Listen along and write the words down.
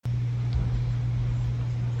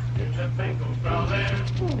Hey,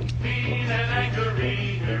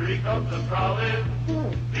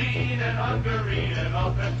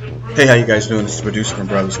 how you guys doing? This is the producer from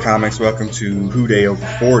Brothers Comics. Welcome to Who Dey Over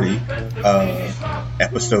 40,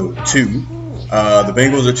 episode 2. The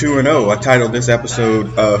Bengals are 2-0. I titled this episode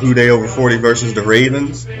Who Dey Over 40 versus the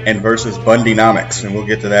Ravens and versus Bundynomics, and we'll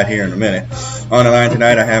get to that here in a minute. On the line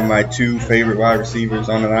tonight, I have my two favorite wide receivers.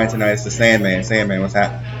 On the line tonight, it's the Sandman. Sandman, what's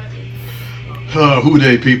happening? Who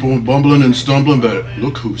dey, people? Bumbling and stumbling, but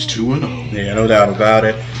look who's 2-0. Yeah, no doubt about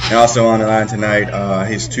it. And also on the line tonight,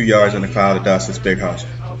 he's 2 yards in the cloud of dust. It's Big Hodge.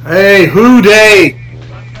 Hey, who dey?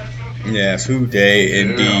 Yes, who dey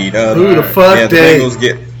indeed. Who the fuck the dey? Bengals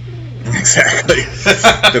get exactly.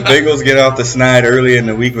 The Bengals get off the snide early in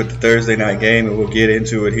the week with the Thursday night game, and we'll get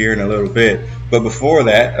into it here in a little bit. But before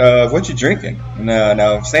that, what you drinking?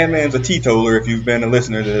 Now, Sandman's a teetotaler if you've been a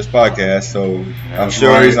listener to this podcast, so I'm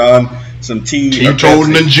sure he's on some tea.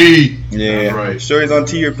 Teetotaling and G. Yeah, right. I'm sure he's on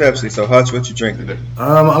tea or Pepsi. So, Hutch, what you drinking?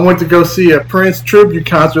 I went to go see a Prince tribute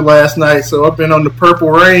concert last night, so I've been on the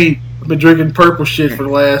Purple Rain. I've been drinking purple shit for the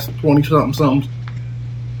last 20-something.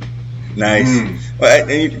 Nice. Well,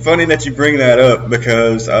 and funny that you bring that up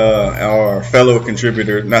because our fellow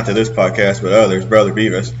contributor, not to this podcast but others, Brother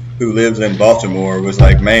Beavis, who lives in Baltimore, was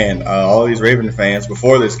like, man, all these Raven fans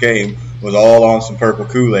before this game was all on some purple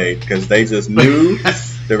Kool-Aid because they just knew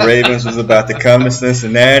the Ravens was about to come to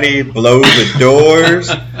Cincinnati, blow the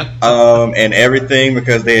doors, and everything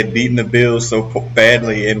because they had beaten the Bills so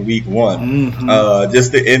badly in week 1.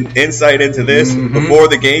 Just the insight into this, before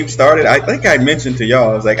the game started, I think I mentioned to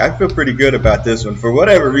y'all, I was like, I feel pretty good about this one. For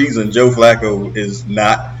whatever reason, Joe Flacco is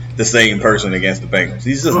not the same person against the Bengals.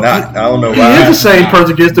 He's just not. I don't know why. He is the same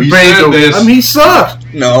person against the Bengals. I mean, he sucks.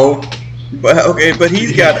 No. But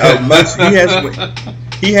he's got a much.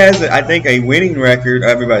 He has, I think, a winning record.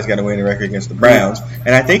 Everybody's got a winning record against the Browns,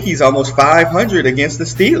 and I think he's almost 500 against the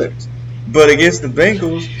Steelers. But against the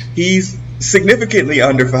Bengals, he's significantly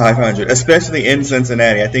under 500, especially in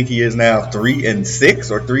Cincinnati. I think he is now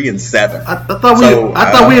 3-6 or 3-7. I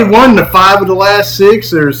thought we had won the 5 of the last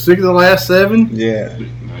 6 or 6 of the last 7. Yeah.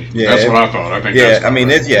 That's what I thought. I think. Yeah, that's I mean,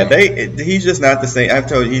 he's just not the same. I've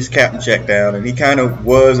told you, he's captain check down, and he kind of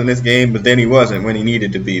was in this game, but then he wasn't when he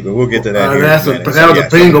needed to be. But we'll get to that. But that was a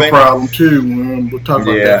Bengal problem too. We'll talk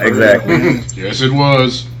about that. Yeah, exactly. Yes, it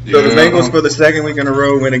was. So the Bengals for the second week in a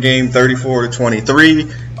row win a game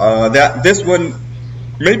 34-23. This one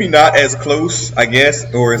maybe not as close, I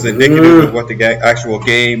guess, or is indicative of what the actual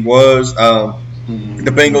game was.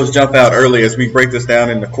 The Bengals jump out early as we break this down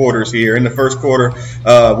in the quarters here. In the first quarter,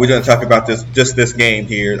 we're going to talk about this game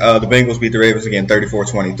here. The Bengals beat the Ravens again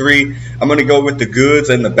 34-23. I'm going to go with the goods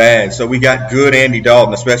and the bads. So we got good Andy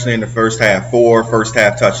Dalton, especially in the first half. 4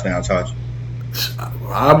 first-half touchdowns, Hutch.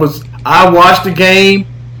 I watched the game.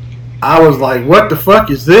 I was like, what the fuck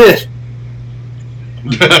is this?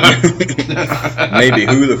 Maybe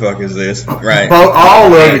who the fuck is this? Right.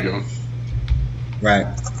 All of it. Right.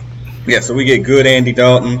 Yeah, so we get good Andy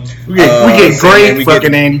Dalton. We get great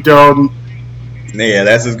fucking Andy Dalton. Yeah,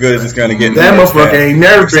 that's as good as it's going to get. That motherfucker ain't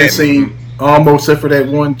never been seen, almost except for that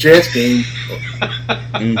one Jets game.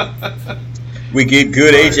 We get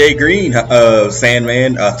good A.J. Green,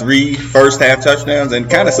 Sandman, 3 first-half touchdowns, and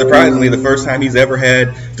kind of surprisingly, the first time he's ever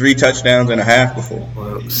had 3 touchdowns and a half before.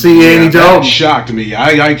 Andy Dalton. That shocked me.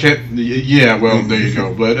 I can't. Yeah, well, there you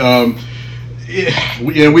go. But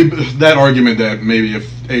that argument that maybe if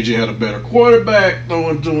AJ had a better quarterback, no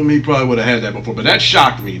one told me he probably would have had that before. But that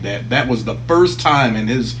shocked me. That was the first time in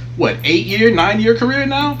his 9-year career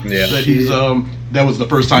now. Yeah. That he's that was the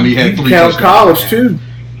first time he had 3 touchdowns. College too.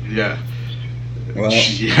 Yeah. Well.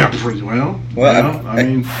 Yeah. Pretty well. Well, I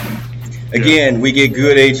mean. Again, we get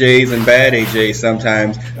good AJs and bad AJs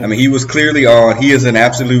sometimes. I mean, he was clearly on. He is an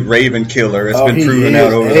absolute Raven killer. It's been proven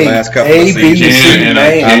out over the last couple of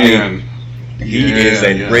seasons. He is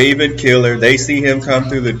a Raven killer. They see him come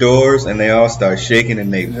through the doors, and they all start shaking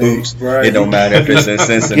in their boots. Right. It don't matter if it's in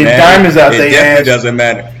Cincinnati. Get diamonds out there. It definitely doesn't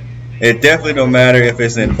matter. It definitely don't matter if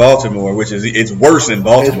it's in Baltimore, which is it's worse in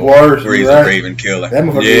Baltimore. It's worse, where he's a Raven killer.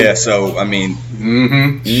 Yeah, so I mean,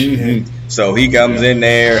 So he comes in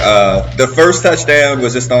there. The first touchdown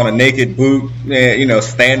was just on a naked boot,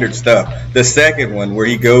 standard stuff. The second one where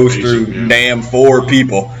he goes through damn 4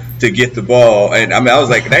 people to get the ball, and I mean, I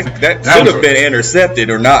was like, that should have been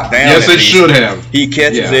intercepted or knocked down. Yes, it should have. He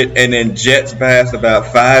catches it and then jets past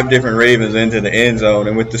about 5 different Ravens into the end zone,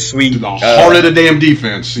 and with the sweet heart of the damn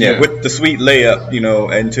defense. Yeah, with the sweet layup,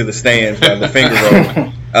 into the stands, the finger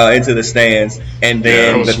roll into the stands, and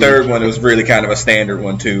then the third one was really kind of a standard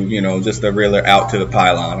one too. Just a real out to the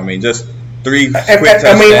pylon. I mean, just 3 quick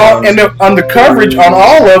touchdowns. On the coverage on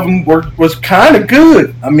all of them was kind of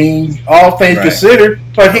good. I mean, all things considered,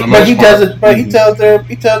 but he tells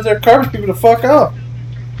their coverage people to fuck off.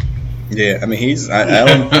 Yeah, I mean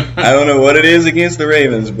I don't know what it is against the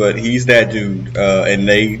Ravens, but he's that dude, and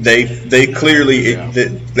they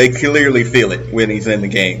clearly feel it when he's in the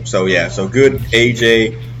game. So so good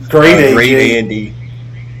AJ, great Andy,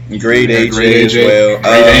 great AJ as well.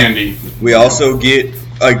 Great Andy. We also get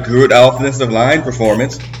a good offensive line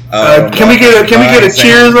performance. Can we get a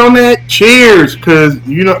cheers on that? Cheers, because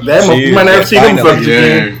you might never see them fuckers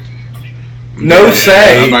again. No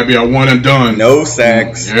sacks. That might be a one and done. No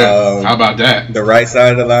sacks. Yeah. How about that? The right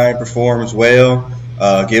side of the line performs well.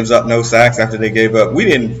 Gives up no sacks after they gave up. We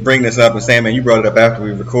didn't bring this up, and Sam, man, you brought it up after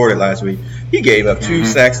we recorded last week. He gave up 2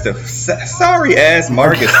 sacks to sorry ass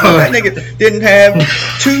Marcus. That nigga didn't have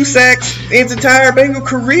 2 sacks in his entire Bengal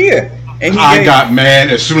career. And I got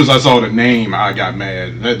mad as soon as I saw the name. I got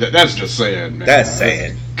mad. That's just sad, man. That's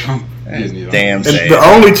sad. Damn sad. The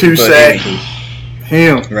only 2 sacks.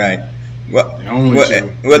 Him. Right. Well,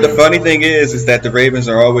 the funny thing is that the Ravens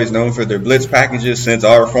are always known for their blitz packages. Since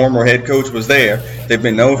our former head coach was there, they've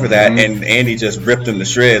been known for that. And Andy just ripped them to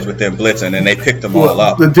shreds with them blitzing, and they picked them all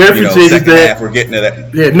up. The difference is that we're getting to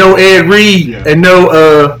that. Yeah, no Ed Reed and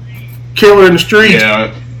no killer in the street.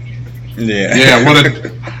 Yeah. Who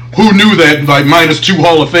knew that? Like -2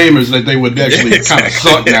 Hall of Famers that they would actually kind of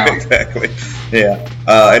suck now. Exactly. Yeah.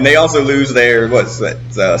 And they also lose their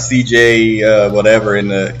CJ whatever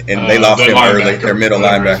and they lost him early. Their middle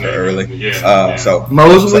linebacker early. Yeah. So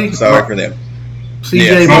Mosley. Sorry for them.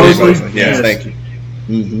 CJ Mosley. Yes, thank you.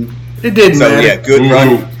 Mm-hmm. It didn't matter. Yeah,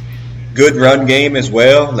 good run game as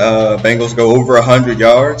well. Bengals go over 100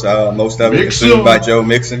 yards. Most of it consumed by Joe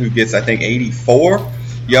Mixon, who gets I think 84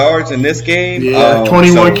 yards in this game. Yeah,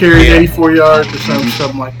 21 carries, 84 yards or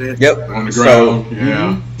something like that. Yep. On the ground,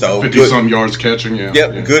 So 50-some yards catching,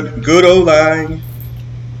 Yep, good O-line,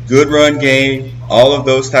 good run game. All of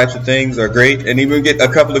those types of things are great. And even get a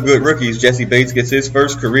couple of good rookies. Jesse Bates gets his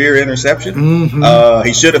first career interception. Mm-hmm.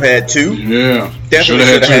 He should have had 2. Yeah. Definitely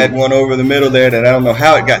should have had one over the middle there that I don't know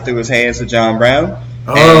how it got through his hands to John Brown.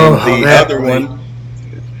 And the other one.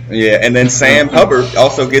 Yeah, and then Sam Hubbard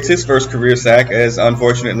also gets his first career sack as,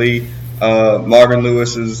 unfortunately, Marvin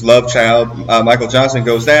Lewis's love child, Michael Johnson,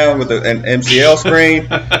 goes down with an MCL sprain,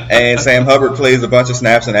 and Sam Hubbard plays a bunch of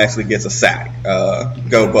snaps and actually gets a sack.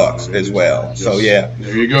 Go Bucks as well. So,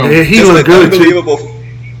 there you go. He was good, too.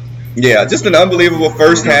 Yeah, just an unbelievable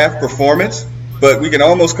first half performance. But we can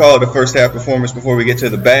almost call it a first half performance before we get to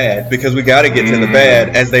the bad, because we got to get to the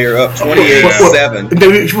bad as they are up 28-7.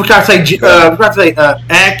 We got to say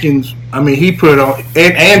Atkins. I mean, he put on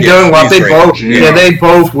and Dunlop. They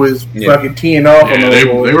both was fucking teeing off. Yeah, they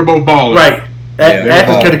were both balling. Right.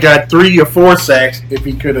 Atkins could have got 3 or 4 sacks if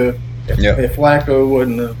he could have. If Flacco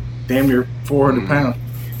wasn't damn near 400 pounds.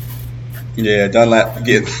 Yeah, Dunlap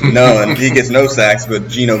gets none. He gets no sacks, but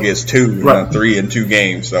Geno gets 2, 3 in 2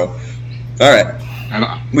 games. So. All right.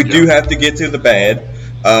 We do have to get to the bad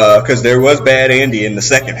because there was bad Andy in the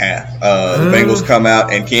second half. The Bengals come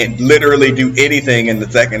out and can't literally do anything in the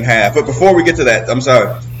second half. But before we get to that, I'm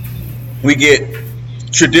sorry. We get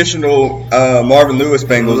traditional Marvin Lewis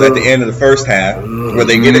Bengals at the end of the first half where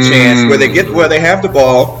they get a chance, where they have the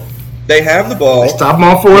ball. They have the ball. They stop them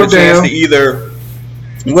on 4th down.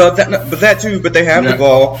 But they have the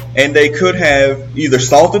ball, and they could have either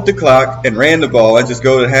salted the clock and ran the ball and just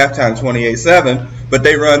go to halftime 28-7, but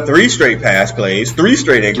they run 3 straight pass plays, 3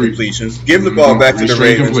 straight incompletions, give the ball back to the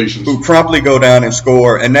Ravens, who promptly go down and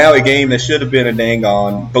score, and now a game that should have been a dang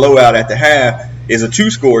on blowout at the half is a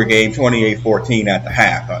 2-score game, 28-14 at the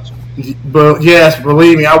half. But yes,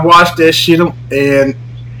 believe me, I watched that shit, and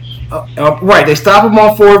they stop them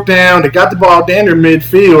on 4th down. They got the ball down their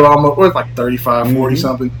midfield, almost. It was like 35, 40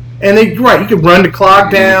 something. And you could run the clock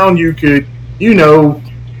down. You could, do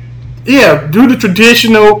the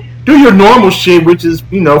traditional, do your normal shit, which is,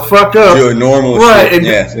 fuck up. Do your normal shit. And,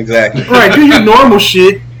 yes, exactly. Right, do your normal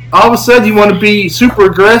shit. All of a sudden, you want to be super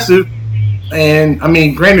aggressive. And, I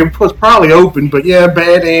mean, granted, it was probably open, but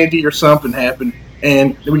bad Andy or something happened.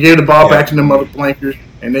 And we gave the ball back to them other blankers,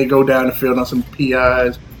 and they go down the field on some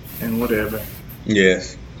PIs. And whatever.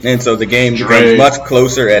 Yes. And so the game becomes much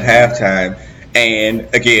closer at halftime. And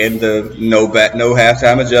again, the no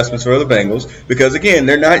halftime adjustments for the Bengals, because again,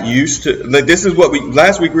 they're not used to. This is what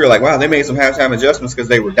last week we were like, wow, they made some halftime adjustments because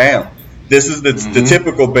they were down. This is the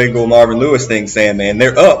typical Bengal Marvin Lewis thing, Sam. Man,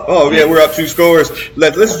 they're up. Oh yeah, we're up 2 scores.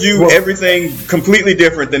 Let's do everything completely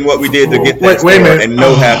different than what we did to get that score. And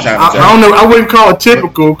no halftime adjustments. I don't know. I wouldn't call it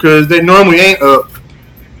typical because they normally ain't up.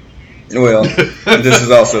 Well, this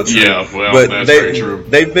is also true. Yeah, well, but that's very true.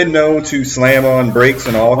 They've been known to slam on brakes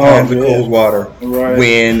and all kinds of cold water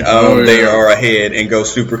when they are ahead and go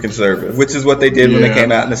super conservative, which is what they did when they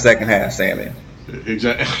came out in the second half, Sam.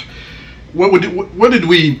 Exactly. What did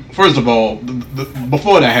we? First of all,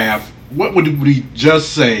 before the half, what would we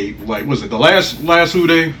just say? Like, was it the last Who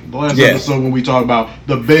Day? The last episode when we talked about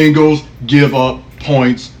the Bengals give up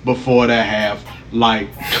points before the half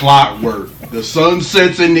like clockwork. The sun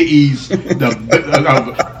sets in the east. Right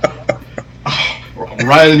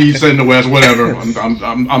in the east and the west. Whatever.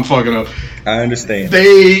 I'm fucking up. I understand.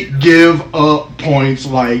 They give up points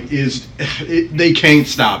like they can't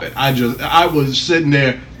stop it. I was sitting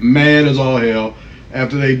there mad as all hell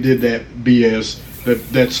after they did that BS.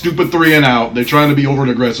 That stupid 3 and out. They're trying to be over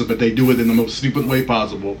aggressive, but they do it in the most stupid way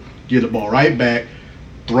possible. Get the ball right back,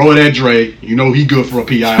 throw it at Dre. You know he good for a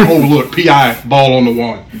PI. Oh look, PI ball on the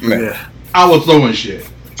 1. Yeah. I was throwing shit.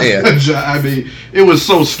 Yeah. I mean, it was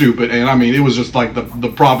so stupid, and I mean, it was just like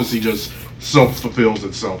the prophecy just self-fulfills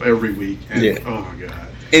itself every week. And, oh my god.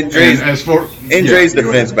 In Dre's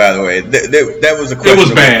defense, by the way, that was a questionable It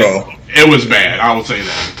was bad. call. It was bad. I will say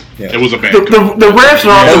that. Yeah. It was a bad. The refs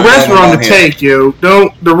are on the take, yo.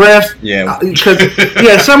 Don't the refs? Yeah.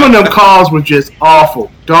 Because some of them calls were just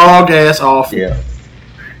awful, dog ass awful. Yeah.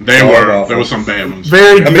 They were. There were some bad ones.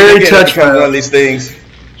 Very touchful. One of these things.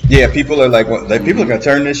 Yeah, people are like, people are gonna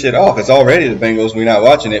turn this shit off. It's already the Bengals. We're not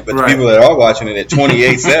watching it, but the people that are watching it at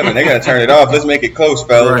 28-7, they gotta turn it off. Let's make it close,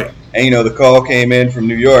 fellas. Right. And the call came in from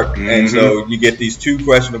New York, and so you get these 2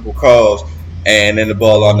 questionable calls. And then the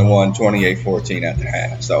ball on the 1, 28-14 at the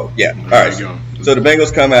half. So, yeah. All right. So the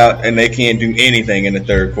Bengals come out, and they can't do anything in the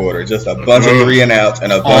third quarter. Just a bunch of 3 and outs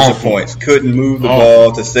and a bunch of points. Couldn't move the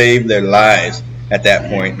ball to save their lives at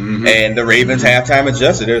that point. And the Ravens halftime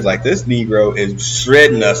adjusted. It was like, this Negro is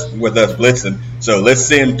shredding us with us blitzing. So let's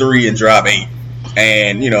send 3 and drop 8.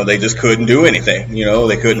 And, they just couldn't do anything.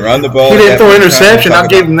 They couldn't run the ball. He didn't throw interception. I'll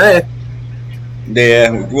give him that.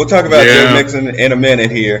 Yeah. We'll talk about Joe Mixon in a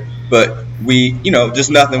minute here. But just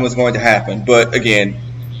nothing was going to happen. But again,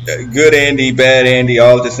 good Andy, bad Andy,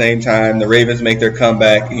 all at the same time. The Ravens make their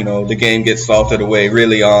comeback. The game gets salted away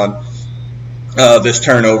really on this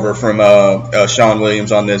turnover from Sean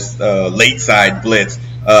Williams on this late side blitz.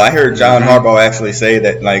 I heard John Harbaugh actually say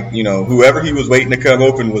that, whoever he was waiting to come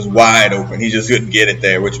open was wide open. He just couldn't get it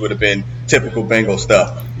there, which would have been typical Bengal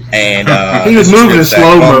stuff. And he was moving in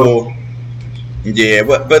slow-mo. Yeah,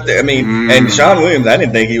 but and Sean Williams, I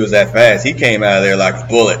didn't think he was that fast. He came out of there like a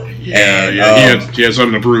bullet. And, he had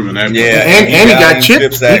something to prove in that. Yeah, and he got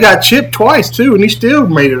chipped. He got chipped twice too, and he still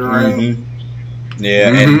made it around. Yeah,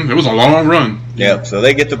 and it was a long run. Yep. So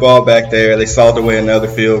they get the ball back there. They salt away another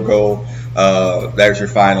field goal. There's your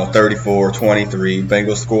final, 34-23.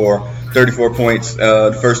 Bengals score 34 points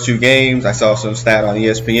the first 2 games. I saw some stat on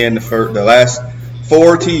ESPN. The last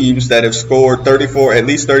 4 teams that have scored at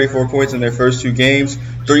least 34 points in their first 2 games,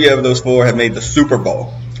 3 of those 4 have made the Super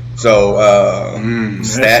Bowl. So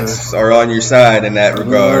stats are on your side in that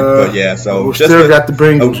regard. But yeah, so we still got the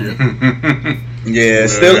Bengals.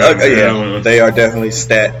 They are definitely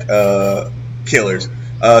stat killers.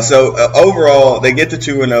 So overall, they get to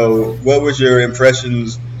 2-0. What was your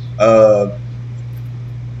impressions? I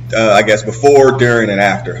guess before, during, and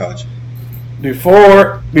after, Hutch?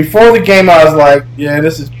 Before the game, I was like, yeah,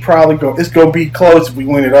 this is probably it's gonna be close if we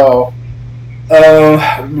win it all.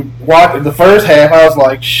 The first half, I was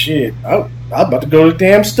like, shit, I'm about to go to the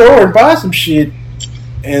damn store and buy some shit.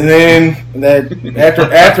 And then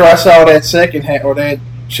after I saw that second half or that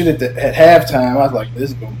shit at halftime, I was like,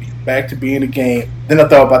 this is gonna be back to being a game. Then I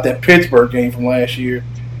thought about that Pittsburgh game from last year.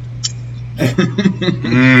 And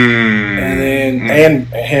then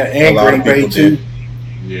Green Bay too.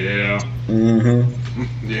 Yeah.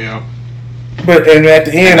 Yeah. But at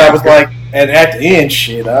the end, I was like, at the end,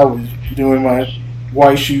 shit, I was doing my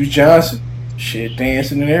White Shoes Johnson shit,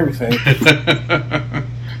 dancing and everything.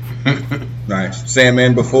 Nice.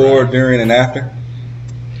 Sandman, before, during, and after?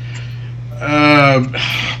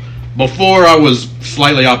 Before, I was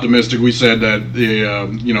slightly optimistic. We said that the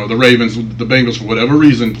Ravens, the Bengals, for whatever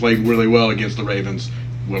reason, played really well against the Ravens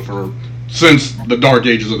since the dark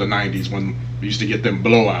ages of the 90s when we used to get them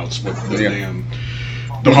blowouts with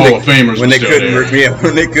the Hall of Famers when they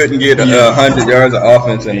couldn't get 100 yards of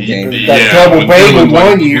offense in a game. Double bagel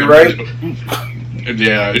 1 year, right?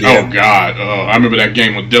 Yeah. Oh God. I remember that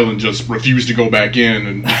game when Dylan just refused to go back in,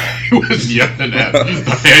 and he was yelling at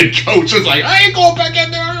the head coach. Was like, I ain't going back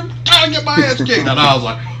in there. I'm trying to get my ass kicked. And I was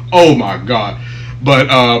like, oh my God. But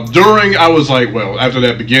during, I was like, well, after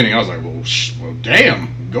that beginning, I was like, well,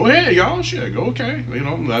 damn. go ahead, y'all. Shit, go okay. You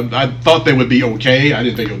know, I thought they would be okay. I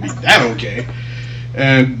didn't think it would be that okay.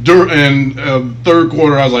 And third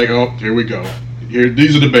quarter, I was like, oh, here we go.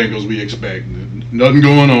 These are the Bengals we expect. Nothing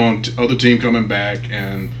going on. Other team coming back,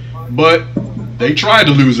 but they tried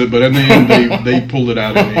to lose it, but in the end, they pulled it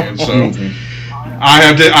out in the end. So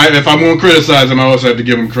if I'm going to criticize them, I also have to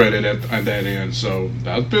give them credit at that end. So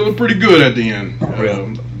I was feeling pretty good at the end.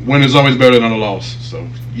 Win is always better than a loss. So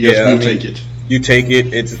yes, we'll take it. You take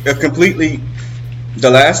it. It's a completely. The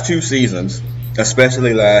last 2 seasons,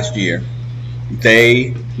 especially last year,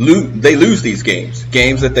 they lose these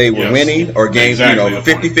games that they were winning, or games,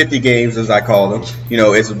 50-50 games as I call them.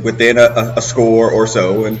 It's within a score or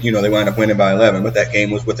so, and they wind up winning by 11, but that game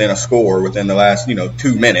was within a score within the last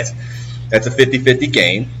 2 minutes. That's a 50-50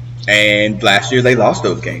 game, and last year they lost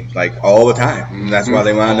those games like all the time. And that's why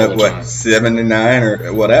they wound up 7-9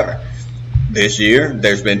 or whatever. This year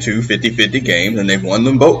there's been 2 50-50 games and they've won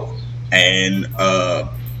them both, and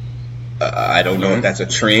I don't know if that's a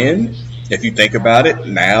trend. If you think about it,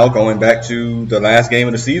 now going back to the last game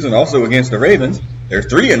of the season, also against the Ravens, they're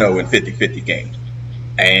 3-0 in 50-50 games.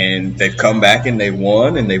 And they've come back and they've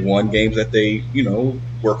won games that they,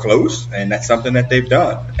 were close, and that's something that they've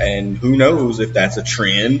done. And who knows if that's a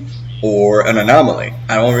trend or an anomaly.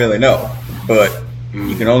 I don't really know. But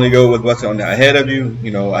you can only go with what's on ahead of you.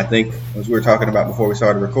 I think, as we were talking about before we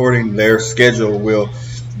started recording, their schedule will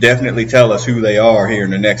definitely tell us who they are here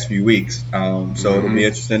in the next few weeks. So it'll be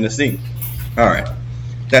interesting to see. All right,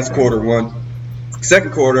 that's quarter 1.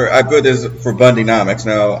 Second quarter, I put this for Bundynomics.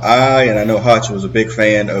 Now, I know Hutch was a big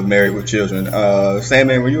fan of Married with Children.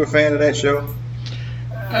 Sandman, were you a fan of that show?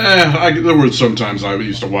 There were some times I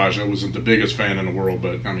used to watch. I wasn't the biggest fan in the world,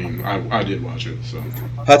 but I mean, I did watch it. So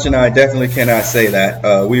Hutch and I definitely cannot say that.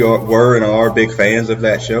 We were and are big fans of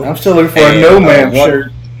that show. I'm still looking for a No Man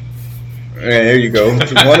shirt. Yeah, there you go.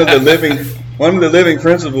 One of the living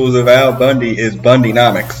principles of Al Bundy is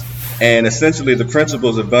Bundynomics. And essentially the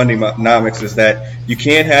principles of Bundynomics is that you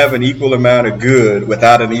can't have an equal amount of good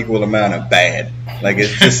without an equal amount of bad. Like,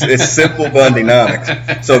 it's simple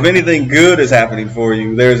Bundynomics. So if anything good is happening for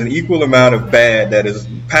you, there's an equal amount of bad that is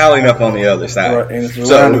piling up on the other side. Right,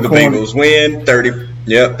 so the Bengals win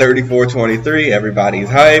 34-23. Everybody's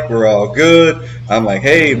hype. We're all good. I'm like,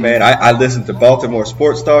 hey, man, I listened to Baltimore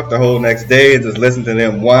Sports Talk the whole next day and just listened to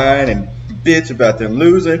them whine and bitch about them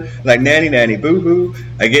losing, like nanny boo boo.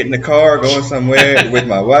 I get in the car going somewhere with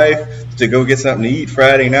my wife to go get something to eat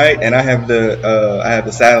Friday night, and I have the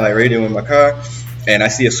satellite radio in my car, and I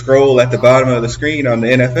see a scroll at the bottom of the screen on the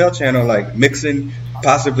NFL channel like Mixon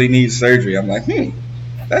possibly needs surgery. I'm like,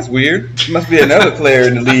 that's weird. Must be another player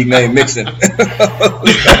in the league named Mixon.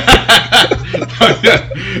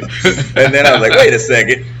 And then I was like, wait a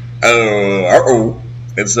second.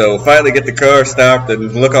 And so finally get the car stopped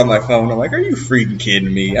and look on my phone. I'm like, are you freaking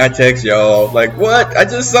kidding me? I text y'all like, what? I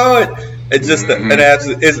just saw it. It's just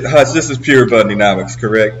this is pure Bundynomics,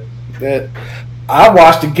 correct? I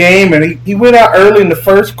watched the game and he went out early in the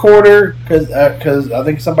first quarter because I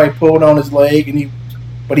think somebody pulled on his leg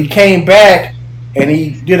but he came back and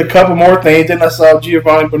he did a couple more things. Then I saw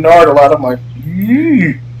Giovanni Bernard a lot. I'm like,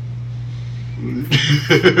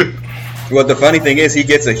 Well, the funny thing is he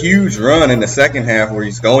gets a huge run in the second half where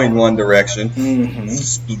he's going one direction,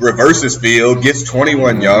 reverses field, gets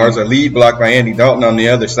 21 yards, a lead block by Andy Dalton on the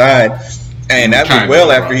other side, and that was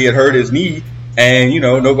well after he had hurt his knee, and,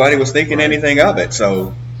 nobody was thinking anything of it.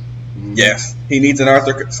 So, yes, he needs an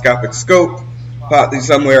arthroscopic scope, probably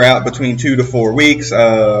somewhere out between 2 to 4 weeks.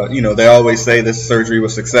 They always say this surgery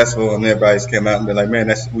was successful, and everybody's come out and been like, man,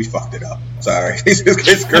 we fucked it up. Sorry. His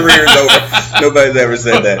career's over. Nobody's ever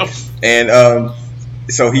said that. And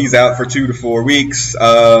so he's out for 2 to 4 weeks.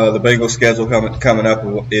 The Bengals schedule coming up,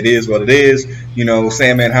 it is what it is.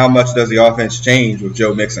 Sandman, how much does the offense change with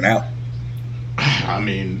Joe Mixon out? I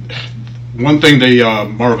mean, one thing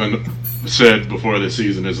Marvin said before this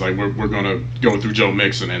season is like we're going to go through Joe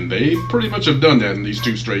Mixon, and they pretty much have done that in these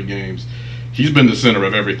 2 straight games. He's been the center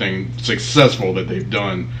of everything successful that they've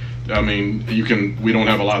done. I mean, we don't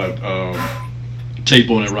have a lot of tape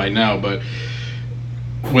on it right now, but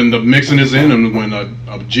when the Mixon is in and when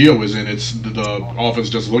Gio is in, it's the offense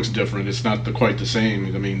just looks different. It's not quite the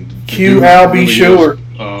same. I mean, I'll be sure.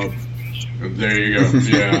 There you go.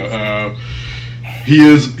 Yeah.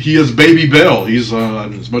 He is Baby Bell. He's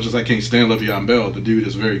as much as I can't stand Le'Veon Bell, the dude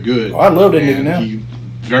is very good. Oh, I love that nigga now.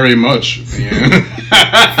 Very much. Yeah.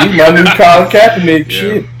 He's my new Colin Kaepernick.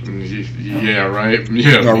 Shit. Yeah, right.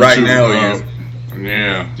 Yeah. Right now, he is.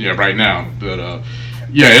 Yeah, right now. But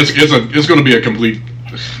it's going to be a complete.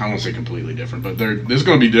 I won't say completely different, but it's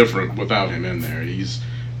going to be different without him in there.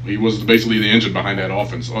 He was basically the engine behind that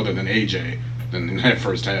offense, other than AJ. In that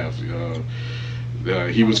first half,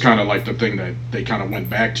 he was kind of like the thing that they kind of went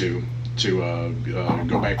back to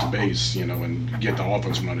go back to base, and get the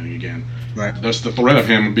offense running again. Right. That's the threat of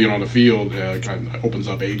him being on the field. Kind of opens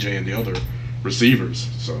up AJ and the other receivers.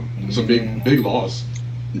 So it's a big loss.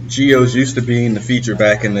 Gio's used to being the feature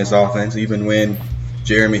back in this offense, even when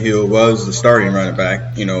Jeremy Hill was the starting running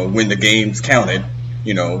back. When the games counted,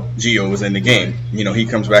 Gio was in the game. He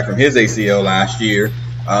comes back from his ACL last year.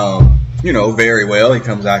 Very well. He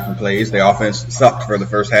comes out and plays. The offense sucked for the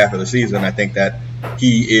first half of the season. I think that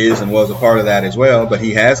he is and was a part of that as well. But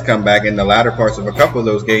he has come back in the latter parts of a couple of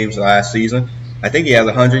those games last season. I think he has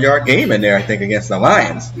a 100-yard game in there, I think, against the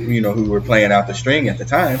Lions, who were playing out the string at the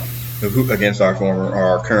time, against our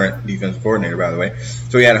current defensive coordinator, by the way.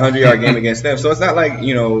 So he had a 100-yard game against them. So it's not like,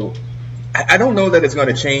 I don't know that it's going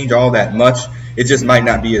to change all that much. It just might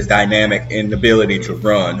not be as dynamic in the ability to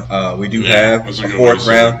run. We do have a fourth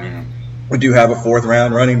round. We do have a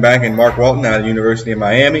fourth-round running back in Mark Walton out of the University of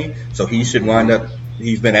Miami, so he should wind up.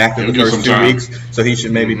 He's been active the first 2 weeks, so he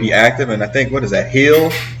should maybe be active. And I think, what is that, Hill?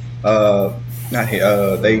 Not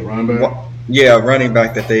Hill. Running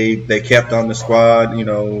back that they kept on the squad.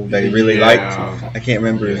 They really liked. I can't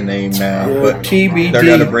remember his name now, but TBD. They're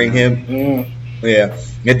going to bring him. Yeah,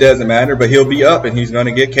 it doesn't matter, but he'll be up and he's going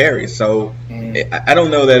to get carries. So I don't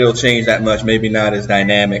know that it'll change that much. Maybe not as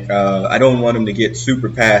dynamic. I don't want him to get super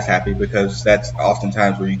pass happy because that's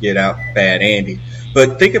oftentimes where you get out bad Andy.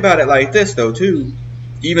 But think about it like this, though, too.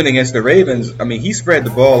 Even against the Ravens, he spread the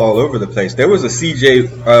ball all over the place. There was a C.J.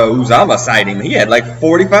 Uzama sighting. He had like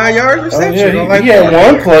 45 yards reception. He had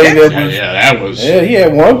one play that was. Yeah, he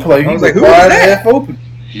had one play. I was like, who was that? Open.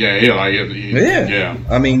 Yeah.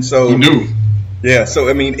 So he knew. Yeah, so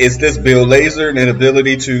is this Bill Lazor and an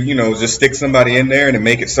ability to just stick somebody in there and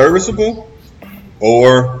make it serviceable,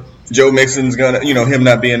 or Joe Mixon's gonna him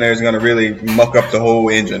not being there is gonna really muck up the whole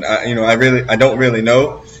engine? I don't really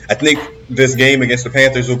know. I think this game against the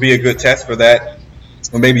Panthers will be a good test for that,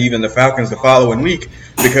 or maybe even the Falcons the following week,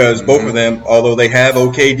 because both of them, although they have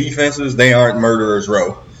okay defenses, they aren't murderers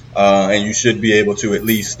row. And you should be able to at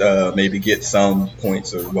least maybe get some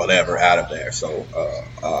points or whatever out of there. So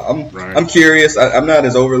I'm curious. I'm not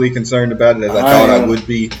as overly concerned about it as I thought I would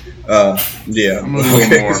be. I'm a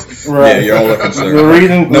little more. Right. Yeah, you're all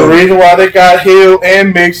concerned. The reason why they got Hill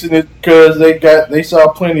and Mixon is because they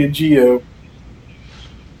saw plenty of Gio.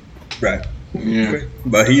 Right. Yeah.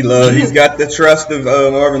 But he's got the trust of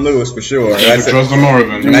Marvin Lewis for sure. The trust of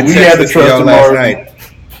Marvin. We had the trust of last Marvin. night.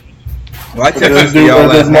 Well, I texted to y'all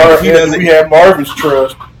last night. We had Marvin's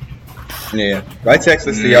trust. Yeah. I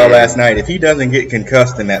texted to y'all last night. If he doesn't get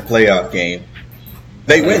concussed in that playoff game,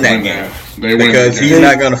 they win that game. Because he's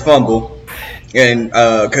not going to fumble. And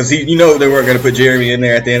because they weren't going to put Jeremy in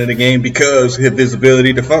there at the end of the game because of his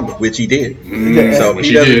ability to fumble, which he did. So if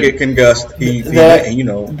he doesn't get concussed, they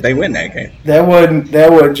win that game. That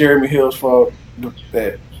wasn't Jeremy Hill's fault.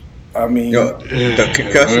 The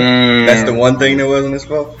concussion. That's the one thing that wasn't his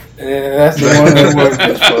fault. Yeah, that's the one that wasn't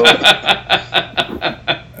his fault.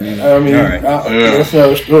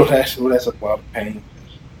 That's a lot of pain.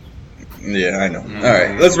 Yeah, I know. All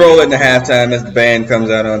right, let's roll into halftime as the band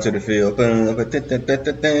comes out onto the field. All right,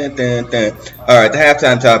 the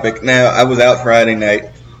halftime topic. Now, I was out Friday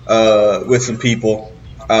night with some people,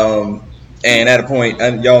 and at a point,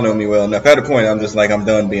 and y'all know me well enough, at a point I'm just like, I'm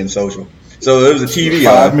done being social. So there was a TV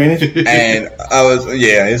 5 on, minutes? and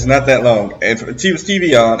it's not that long. And it was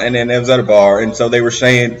TV on, and then it was at a bar, and so they were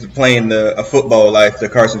playing a Football Life, the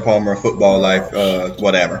Carson Palmer Football Life,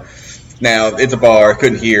 whatever. Now, it's a bar, I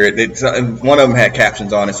couldn't hear it. One of them had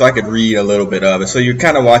captions on it, so I could read a little bit of it. So you're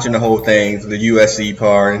kind of watching the whole thing, the USC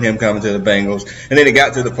part, and him coming to the Bengals. And then it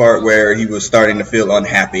got to the part where he was starting to feel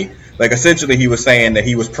unhappy. Like, essentially, he was saying that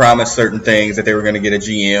he was promised certain things, that they were going to get a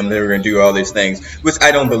GM, they were going to do all these things, which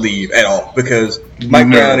I don't believe at all, because Mike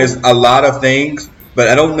Brown is a lot of things, but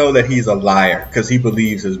I don't know that he's a liar, because he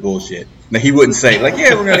believes his bullshit. Now, he wouldn't say, like,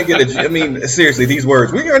 yeah, we're going to get seriously, these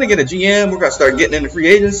words, we're going to get a GM, we're going to start getting into free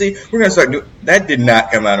agency, we're going to start doing, that did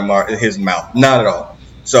not come out of his mouth, not at all.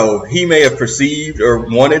 So he may have perceived or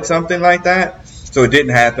wanted something like that, so it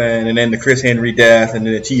didn't happen, and then the Chris Henry death, and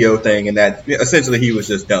then the T.O. thing, and that, essentially, he was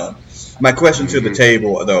just done. My question to the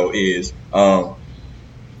table, though, is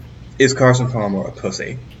Carson Palmer a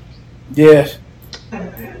pussy? Yes.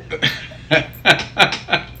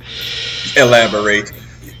 Elaborate.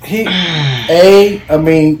 You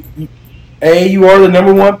are the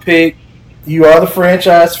number one pick. You are the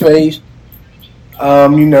franchise face.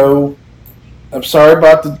 I'm sorry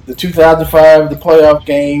about the 2005, the playoff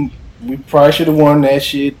game. We probably should have won that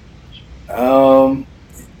shit.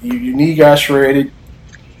 Your knee got shredded.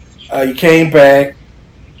 You came back.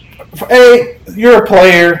 Hey, you're a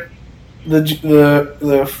player.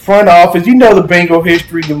 The front office, you know the Bengal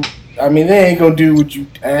history. They ain't gonna do what you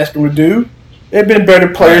ask them to do. They've been better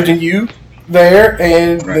players than you there,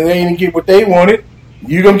 and they ain't gonna get what they wanted.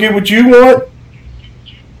 You gonna get what you want?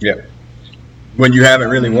 Yeah. When you haven't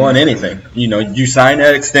really won anything, you signed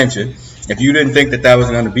that extension. If you didn't think that was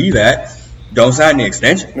going to be that, don't sign the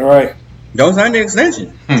extension. Right. Don't sign the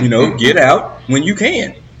extension. Get out when you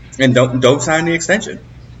can, and don't sign the extension.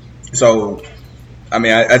 So,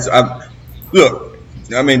 look.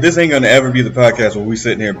 This ain't going to ever be the podcast where we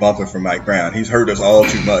sitting here bumping for Mike Brown. He's hurt us all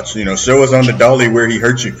too much. Show us on the dolly where he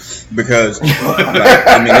hurt you, because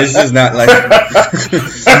it's just not like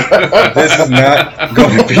this is not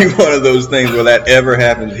going to be one of those things where that ever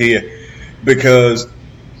happens here, because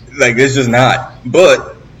it's just not.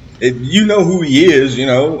 But you know who he is. We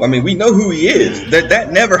know who he is.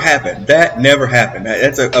 That never happened. That never happened.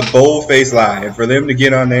 That's a bold-faced lie, and for them to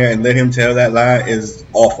get on there and let him tell that lie is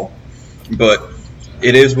awful. But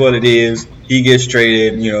it is what it is. He gets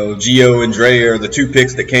traded. Gio and Dre are the two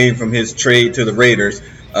picks that came from his trade to the Raiders.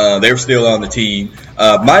 They're still on the team.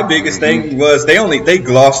 My biggest thing was they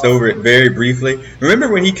glossed over it very briefly.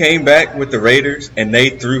 Remember when he came back with the Raiders and they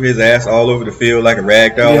threw his ass all over the field like a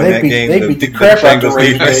rag doll in that game? They beat the crap out the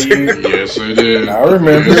Raiders that year. Yes, they did. I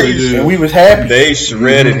remember. And we was happy. They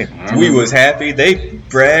shredded him. We was happy. They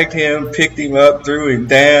dragged him, picked him up, threw him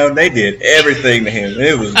down. They did everything to him.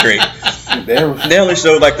 It was great. They only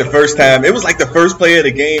showed the first time. It was the first play of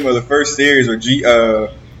the game or the first series where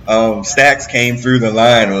Stacks came through the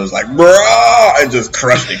line and was like, "Bruh," and just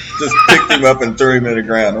crushed him. Just picked him up and threw him to the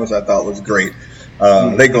ground, which I thought was great.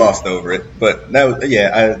 They glossed over it. But that was,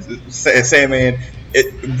 Sandman,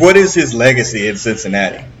 what is his legacy in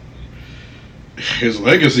Cincinnati? His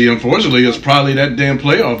legacy, unfortunately, is probably that damn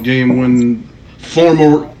playoff game when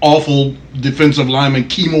former awful defensive lineman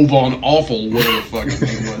Kimo Von Awful, whatever the fuck his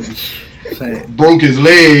name was, broke his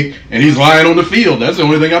leg and he's lying on the field. That's the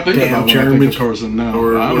only thing I think about when I think of Carson now.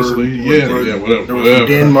 Honestly, whatever.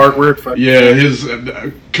 Denmark, because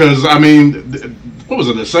what was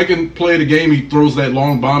it? The second play of the game, he throws that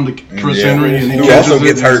long bomb to Chris Henry, and who also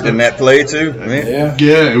gets hurt in that play too.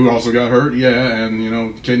 Who also got hurt.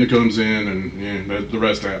 And Kenya comes in, and the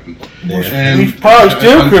rest happened. And he probably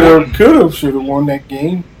still should have won that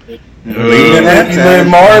game. Marvin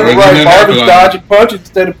dodging punches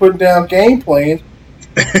instead of putting down game plans.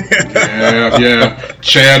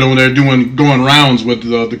 Chad over there going rounds with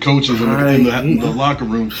the coaches in the locker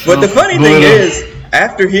room. But the funny thing is,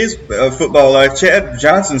 after his football life, Chad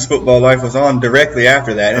Johnson's football life was on directly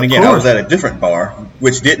after that. And again, I was at a different bar,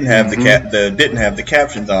 which didn't have didn't have the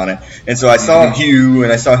captions on it. And so I saw Hugh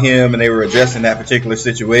and I saw him, and they were addressing that particular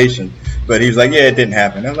situation. But he was like, "Yeah, it didn't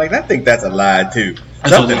happen." I was like, "I think that's a lie too.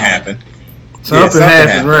 Something happened. Something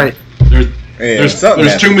happened, right?" There's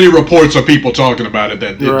too many reports of people talking about it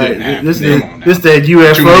that it didn't happen. This that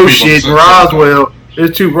UFO shit in Roswell.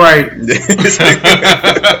 It's too bright.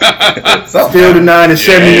 Still denying it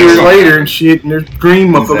 70 years later and shit, and there's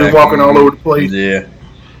green motherfuckers walking all over the place. Yeah,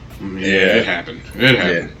 it happened.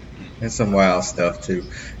 Yeah. It's some wild stuff too.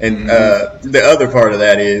 And the other part of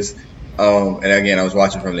that is, and again, I was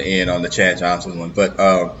watching from the end on the Chad Johnson one, but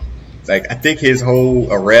I think his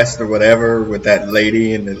whole arrest or whatever with that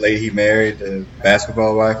lady and the lady he married, the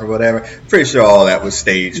basketball wife or whatever, pretty sure all that was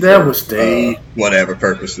staged. Was staged. Whatever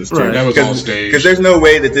purposes too. Right. That was all staged. Because there's no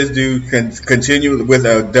way that this dude can continue with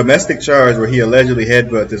a domestic charge where he allegedly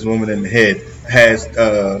headbutt this woman in the head, has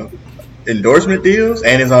endorsement deals,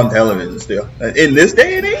 and is on television still in this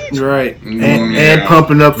day and age. Right. And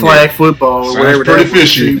pumping up flag football or whatever. Pretty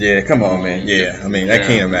fishy. Yeah, come on, man. Yeah, I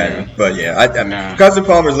can't imagine. But Carson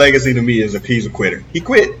Palmer's legacy to me is he's a quitter. He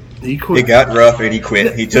quit. It got rough and he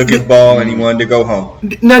quit. He took his ball and he wanted to go home.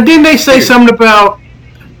 Now, didn't they say something about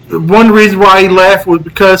one reason why he left was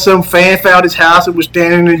because some fan found his house and was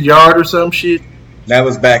standing in the yard or some shit? That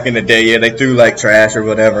was back in the day. Yeah, they threw trash or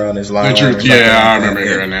whatever on his line. I remember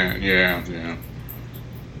hearing that. Yeah.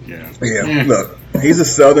 Look, he's a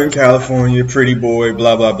Southern California pretty boy,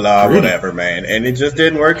 blah blah blah, whatever, man, and it just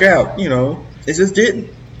didn't work out. It just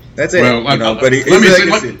didn't. That's it. Well, but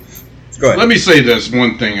let me say this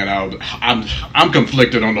one thing, and I'm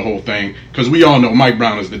conflicted on the whole thing because we all know Mike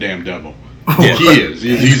Brown is the damn devil. Yeah. He is.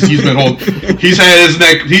 He's been he's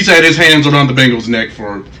had his hands around the Bengals' neck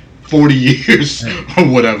for 40 years or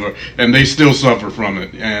whatever, and they still suffer from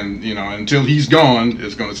it. And until he's gone,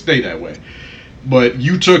 it's going to stay that way. But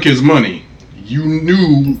you took his money. You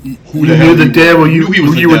knew who the hell the devil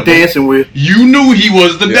you were dancing with. You knew he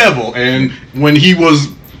was the devil, and when he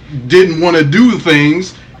didn't want to do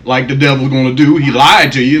things, like the devil's going to do. He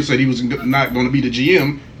lied to you, said he was not going to be the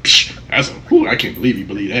GM. I can't believe he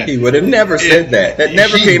believed that. He would have never said that. That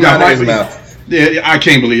never came out of his mouth. Yeah, I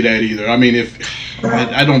can't believe that either. I mean,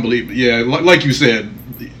 I don't believe. Yeah, like you said,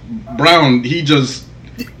 Brown.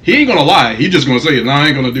 He ain't gonna lie. He just gonna say, "No, I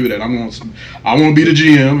ain't gonna do that. I want to be the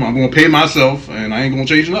GM. I'm gonna pay myself, and I ain't gonna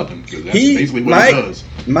change nothing." That's basically what he does.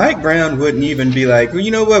 Mike Brown wouldn't even be like, "Well, you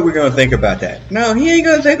know what? We're gonna think about that." No, he ain't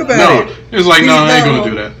gonna think about it. It's like, no, I ain't gonna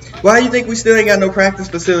do that. Why do you think we still ain't got no practice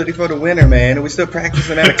facility for the winter, man? And we still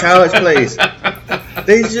practicing at a college place.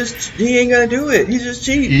 He ain't gonna do it. He's just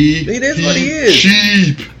cheap. It is what he is.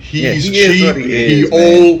 Cheap. He's he cheap. Is what he is. He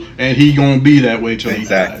old, and he gonna be that way till he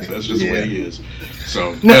dies. That's just the way he is.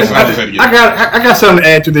 So I got something to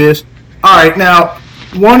add to this. All right, now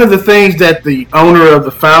one of the things that the owner of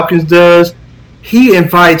the Falcons does, he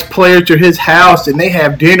invites players to his house, and they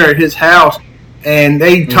have dinner at his house, and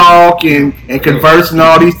they talk and converse and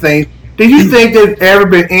all these things. Do you think there's ever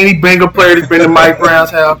been any Bengal player that's been to Mike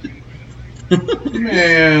Brown's house?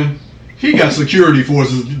 Man, he got security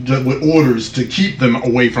forces with orders to keep them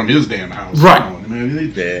away from his damn house. Right. Man,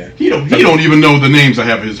 he don't even know the names of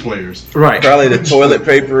half of his players. Right. Probably to toilet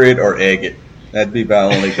paper it or egg it. That'd be my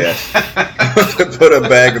only guess. To put a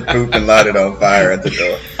bag of poop and light it on fire at the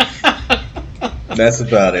door. That's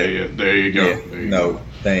about it. There you go. Yeah,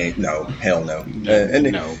 no, hell no.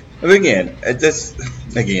 No. Again,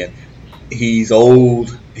 he's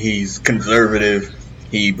old. He's conservative.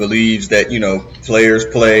 He believes that, players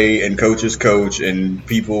play and coaches coach and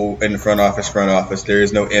people in the front office. There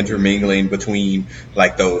is no intermingling between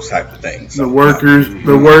like those type of things. The workers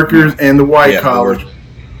and the white collars.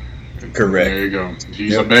 Correct. There you go.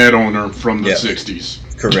 He's a bad owner from the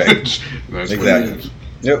 60s. Correct. That's exactly.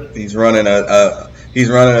 Yep. He's running a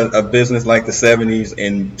business like the 70s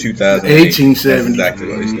in 2008. 1870. That's exactly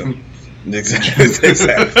what he's doing. Exactly.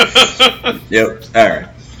 Yep. All right.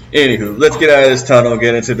 Anywho, let's get out of this tunnel and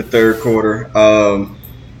get into the third quarter.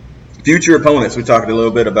 Future opponents, we talked a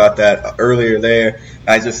little bit about that earlier there.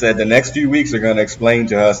 I just said the next few weeks are going to explain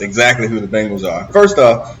to us exactly who the Bengals are. First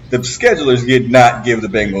off, the schedulers did not give the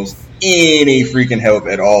Bengals any freaking help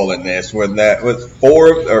at all in this. With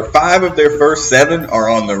 5 of their first 7 are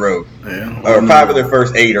on the road. Yeah. Or 5 of their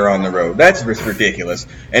first 8 are on the road. That's just ridiculous.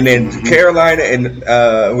 And then Carolina, and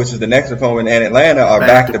which is the next opponent, and Atlanta are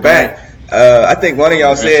back-to-back. I think one of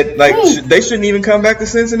y'all said they shouldn't even come back to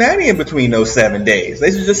Cincinnati in between those 7 days. They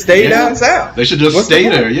should just stay down south. They should just stay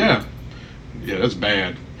there. Yeah, that's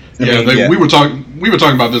bad. We were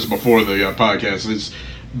talking about this before the podcast. It's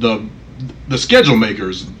the schedule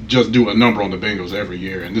makers just do a number on the Bengals every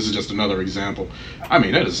year, and this is just another example. I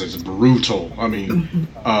mean, that is brutal. I mean,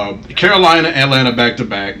 Carolina, Atlanta back to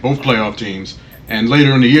back, both playoff teams, and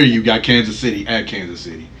later in the year you got Kansas City at Kansas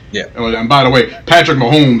City. Yeah. And by the way, Patrick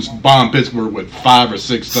Mahomes bombed Pittsburgh with 5 or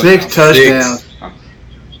 6 touchdowns. 6 touchdowns.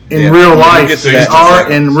 In real life.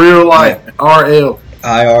 In real life. RL.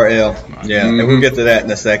 IRL. Yeah. And we'll get to that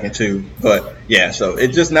in a second, too. But, yeah, so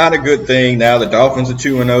it's just not a good thing. Now the Dolphins are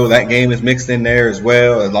 2-0. That game is mixed in there as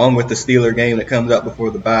well, along with the Steeler game that comes up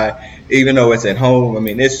before the bye. Even though it's at home, I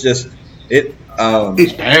mean, it's just it's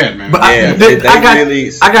bad, man. But I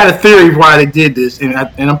got a theory why they did this, and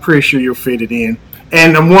I'm pretty sure you'll fit it in.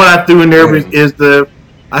 And the one I threw in there is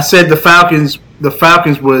I said the Falcons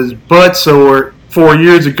was butt sore 4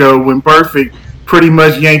 years ago when Burfict pretty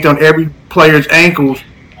much yanked on every player's ankles,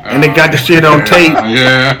 and they got the shit on tape.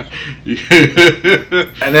 Yeah.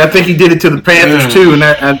 And I think he did it to the Panthers too, and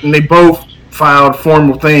they both filed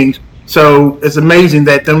formal things. So it's amazing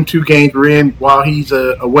that them 2 games were in while he's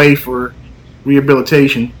away for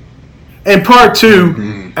rehabilitation. And part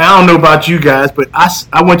 2, I don't know about you guys, but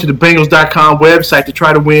I went to the Bengals.com website to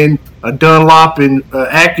try to win a Dunlop and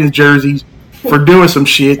Atkins jerseys for doing some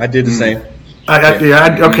shit. I did the same.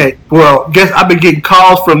 Okay. Well, guess I've been getting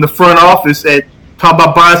calls from the front office talking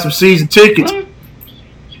about buying some season tickets.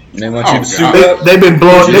 They want you to suit up. They've been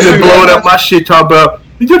blowing up my shit. Talking about,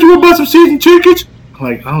 you want to buy some season tickets? I'm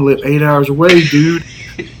like, I don't live 8 hours away, dude.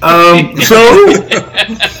 They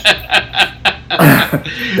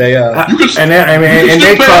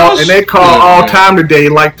call all time today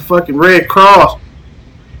like the fucking Red Cross.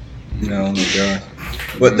 No, my God.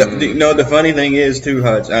 But the funny thing is too,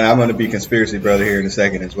 Hutch, and I'm going to be conspiracy brother here in a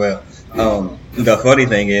second as well. The funny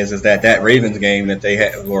thing is that Ravens game that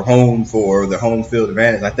they were home for the home field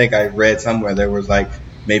advantage. I think I read somewhere there was like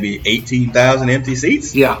maybe 18,000 empty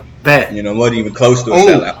seats. Yeah, that wasn't even close to a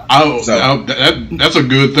sellout. That's a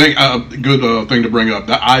good thing. Good thing to bring up.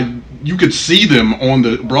 You could see them on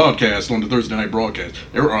the broadcast, on the Thursday night broadcast.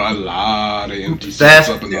 There were a lot of empty seats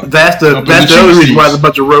up in the. That's the other reason why there's a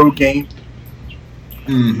bunch of road games.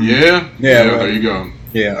 Mm-hmm. Yeah, there you go.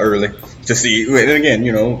 Yeah, early to see. And again,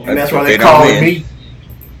 and that's why they call it me.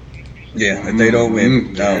 Yeah, if they don't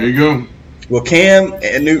win, there you go. Well, Cam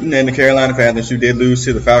and Newton and the Carolina Panthers, who did lose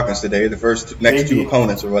to the Falcons today, the next two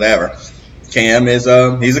opponents or whatever. Cam is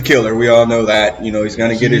he's a killer. We all know that. He's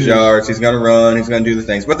going to get his yards. He's going to run. He's going to do the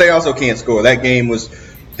things. But they also can't score. That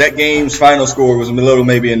game's final score was a little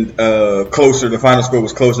maybe closer. The final score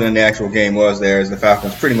was closer than the actual game was there, as the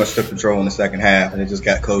Falcons pretty much took control in the second half, and it just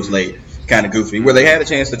got close late, kind of goofy. Where they had a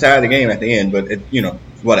chance to tie the game at the end, but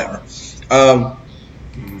whatever.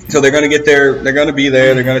 So they're going to get there. They're going to be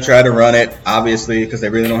there. They're going to try to run it, obviously, because they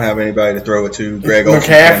really don't have anybody to throw it to. Greg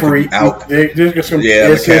Olsen McCaffrey out.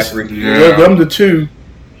 McCaffrey. Them the two.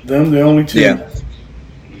 Them the only two.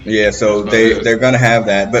 Yeah. So they're going to have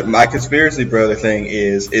that. But my conspiracy brother thing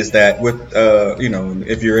is that with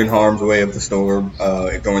if you're in harm's way of the storm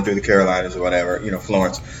going through the Carolinas or whatever,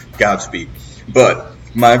 Florence, Godspeed. But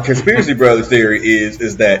my conspiracy brother theory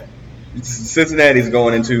is that Cincinnati's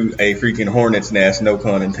going into a freaking hornet's nest, no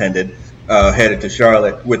pun intended, headed to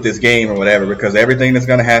Charlotte with this game or whatever, because everything that's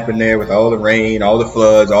going to happen there with all the rain, all the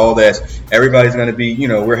floods, all this, everybody's going to be,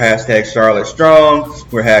 we're hashtag Charlotte strong,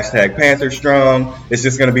 we're hashtag Panthers strong. It's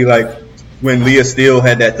just going to be like when Leah Steele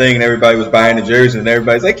had that thing and everybody was buying the jerseys and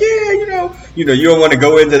everybody's like, you don't want to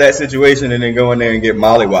go into that situation and then go in there and get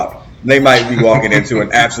mollywopped. They might be walking into an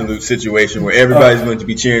absolute situation where everybody's going to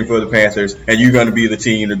be cheering for the Panthers, and you're going to be the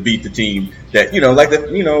team to beat the team that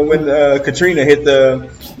when Katrina hit the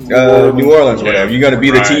New Orleans, whatever. You're going to be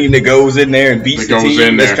the team that goes in there and beats the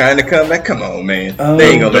team that's trying to come back. Come on, man.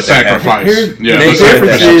 They ain't going to let that happen.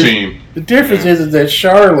 The difference is that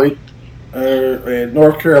Charlotte and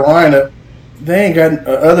North Carolina, they ain't got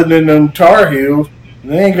other than them Tar Heels,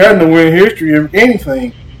 they ain't got no winning history of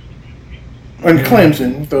anything. And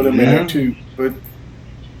Clemson, throw them in there too, but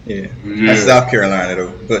that's South Carolina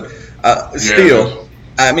though. But still,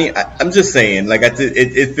 I mean, I'm just saying, like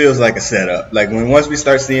it feels like a setup. Like once we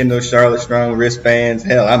start seeing those Charlotte Strong wristbands,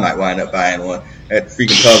 hell, I might wind up buying one at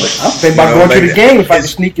freaking Publix. I'm thinking about going to the game if I can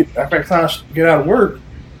sneak it. If I can get out of work.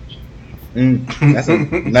 That's a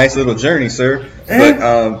nice little journey, sir.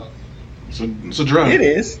 But it's a drug. It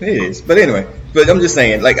is. But anyway. But I'm just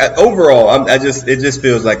saying, like overall, it just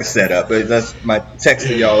feels like a setup. But that's my text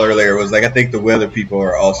to y'all earlier was like, I think the weather people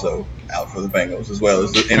are also out for the Bengals as well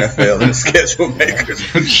as the NFL and the schedule makers.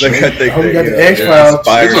 Like I think they got the X-Files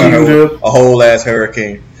conspired a whole ass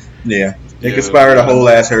hurricane. Yeah, they conspired a whole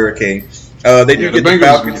ass hurricane. They do get the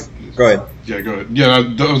Falcons. Go ahead. Yeah, go ahead. Yeah,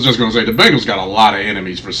 I was just going to say the Bengals got a lot of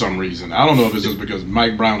enemies for some reason. I don't know if it's just because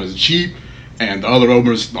Mike Brown is cheap and the other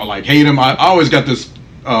owners hate him. I always got this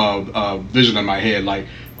vision in my head, like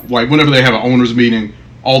whenever they have an owners meeting,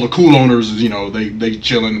 all the cool owners, they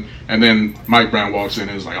chilling, and then Mike Brown walks in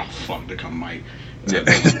and is like, oh fuck, there come Mike. To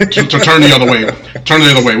turn the other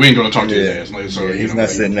way. We ain't gonna talk to his ass. So he's not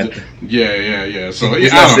sitting at the So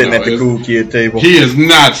he's not sitting at the cool kid table. He is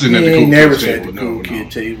not sitting at the cool never kid table. At the cool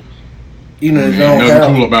kid table.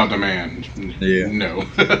 Nothing cool about the man. Yeah. No.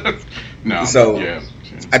 No. So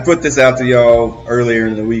I put this out to y'all earlier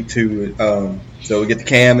in the week too. So we get the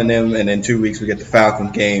Cam and them, and in 2 weeks we get the Falcon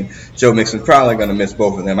game. Joe Mixon's probably going to miss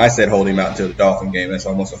both of them. I said hold him out until the Dolphin game. That's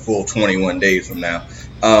almost a full 21 days from now.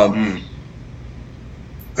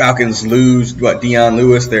 Falcons lose, Deion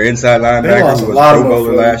Lewis, their inside linebacker, who was a Pro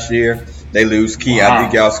Bowler last year. They lose I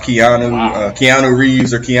think y'all's Keanu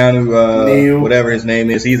Reeves or Keanu, whatever his name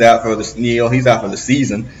is. He's out for the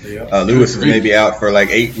season. Yeah. Lewis is maybe out for like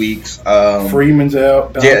 8 weeks. Freeman's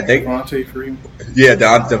out. Devontae Freeman. Yeah,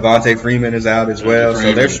 Devontae Freeman is out as well.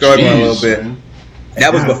 So they're struggling a little bit.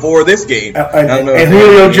 That was before this game. And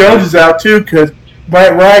Julio Jones is out too because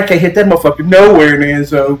Ryan can't hit that motherfucker nowhere in the end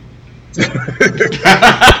zone.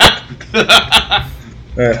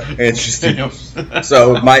 Interesting.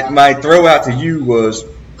 So my throw out to you was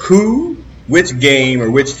which game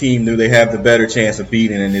or which team do they have the better chance of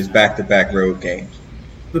beating in this back-to-back road games?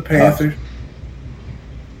 The Panthers.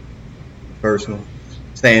 Personal.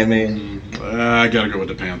 Sandman. I gotta go with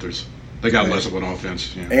the Panthers. They got less of an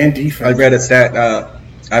offense and defense. I read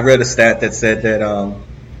a stat that said that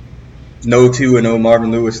no 2-0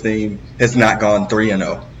 Marvin Lewis team has not gone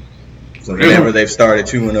 3-0. So whenever they've started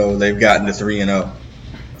 2-0, they've gotten to 3-0.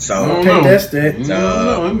 So that's it.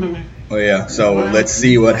 So let's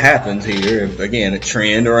see what happens here. If, again, a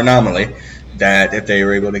trend or anomaly that if they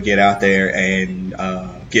were able to get out there and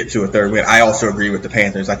get to a third win. I also agree with the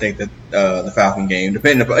Panthers. I think that the Falcon game,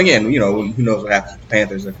 depending upon, again, who knows what happens with the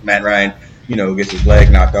Panthers if Matt Ryan, gets his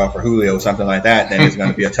leg knocked off or Julio, something like that, then it's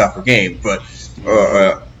going to be a tougher game. But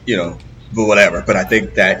but whatever. But I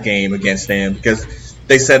think that game against them, because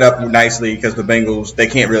they set up nicely because the Bengals, they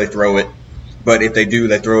can't really throw it. But if they do,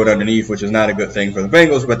 they throw it underneath, which is not a good thing for the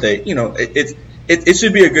Bengals. But they, it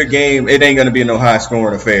should be a good game. It ain't going to be no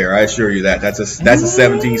high-scoring affair. I assure you that. That's a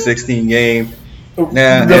 17-16 game.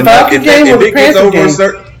 Now, the Falcon game or the Panther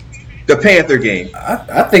game? The Panther game.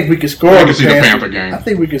 I think we could score on the Panther game. I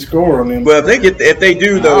think we could score on them. Well, if they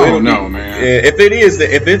do though, man.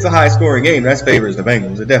 If it's a high scoring game, that favors the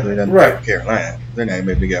Bengals. It definitely doesn't favor Carolina. They're not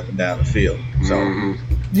going to be up and down the field. So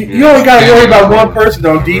you only got to worry about one person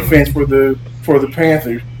on defense for the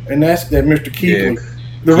Panthers, and that's that Mr. Kuechly. Yeah.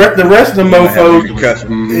 The rest of the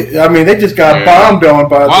mofos, I mean, they just got bombed on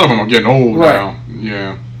by. A lot of them are getting old now.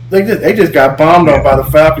 Yeah. They just got bombed on by the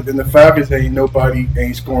Falcons, and the Falcons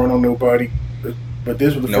ain't scoring on nobody. But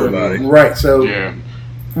this was the first one. Right. So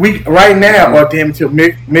we right now, until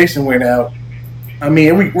Mason went out. I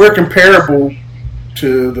mean, we're comparable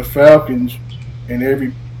to the Falcons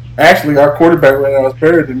in actually our quarterback right now is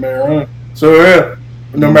better than Marion. So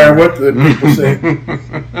no matter what the people say.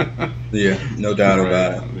 Yeah, no doubt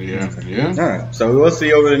about it. Yeah. All right, so we'll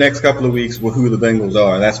see over the next couple of weeks who the Bengals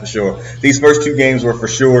are. That's for sure. These first two games were for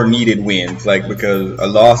sure needed wins, because a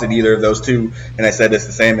loss at either of those two, and I said this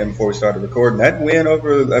to Sandman before we started recording, that win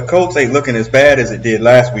over the Colts ain't looking as bad as it did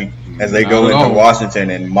last week as they go into Washington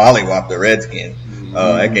and mollywop the Redskins.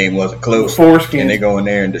 That game wasn't close. And they go in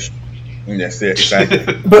there and that's it, exactly.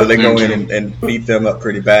 So they go in and beat them up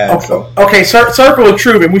pretty bad. Okay, circle of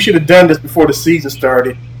truth, and we should have done this before the season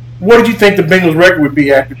started. What did you think the Bengals' record would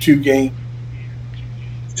be after 2 games?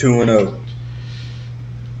 2-0.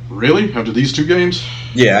 Really? After these 2 games?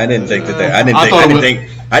 Yeah, I didn't think that. I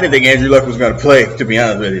didn't think Andrew Luck was going to play. To be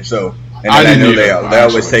honest with you, so and I know they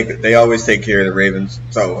always take care of the Ravens.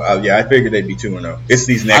 So I figured they'd be 2-0. It's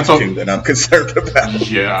these next 2 that I'm concerned about.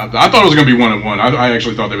 Yeah, I thought it was going to be 1-1. I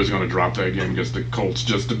actually thought they was going to drop that game against the Colts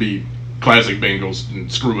just to be classic Bengals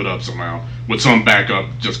and screw it up somehow with some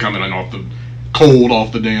backup just coming in off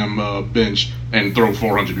the damn bench and throw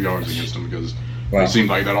 400 yards against them because it seems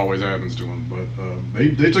like that always happens to them. But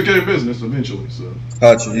they took care of business eventually. So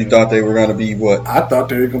you thought they were going to be what? I thought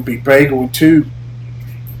they were going to be Bagel 2.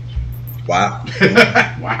 Wow.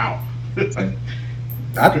 Wow. I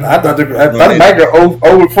thought they might go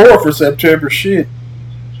 0-4 for September. Shit.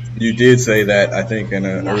 You did say that, I think, in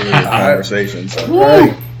an earlier conversation. So.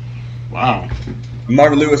 Right. Wow.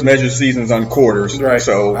 Marvin Lewis measures seasons on quarters, right?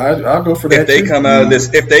 So I'll go for that. If they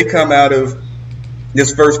come out of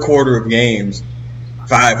this first quarter of games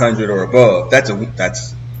 500 or above, that's a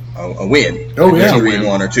win. Oh yeah,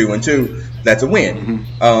 3-1 or 2-2, that's a win.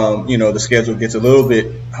 Mm-hmm. The schedule gets a little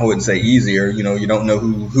bit, I wouldn't say easier. You don't know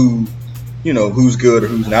who's good or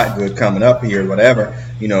who's not good coming up here, whatever.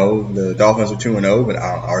 The Dolphins are 2-0, but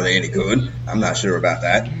are they any good? I'm not sure about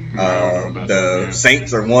that. The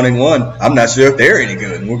Saints are 1-1. I'm not sure if they're any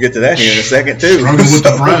good. We'll get to that here in a second too. Struggle with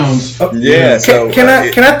the Browns. Yeah.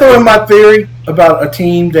 Can I throw in my theory about a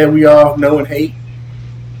team that we all know and hate?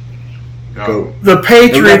 Go. The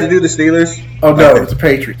Patriots. Do we have to do the Steelers? Oh no, it's the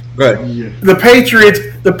Patriots. Right. Yeah. The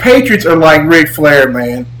Patriots are like Ric Flair,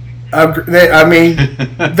 man.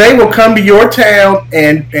 They will come to your town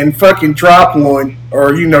and fucking drop one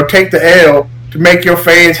or take the L to make your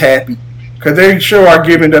fans happy because they sure are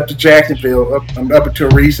giving it up to Jacksonville up until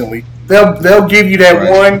recently. They'll give you that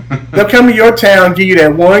one. They'll come to your town, give you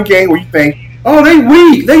that one game where you think, oh, they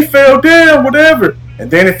weak, they fell down, whatever, and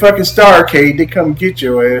then at fucking Starrcade they come and get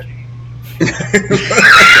your ass.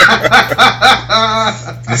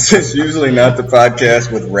 This is usually not the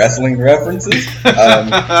podcast with wrestling references,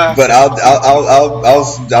 but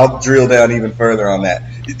I'll drill down even further on that.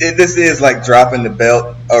 This is like dropping the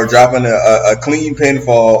belt or dropping a clean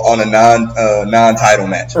pinfall on a non-title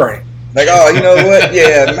match. Right. Like, oh, you know what?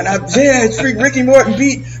 Yeah, man, it's Ricky Morton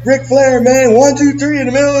beat Ric Flair, man. 1, 2, 3 in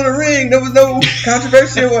the middle of the ring. There was no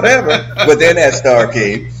controversy or whatever. But then at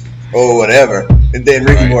Starrcade or whatever, and then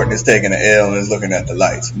Ricky Morton is taking an L and is looking at the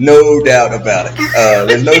lights. No doubt about it.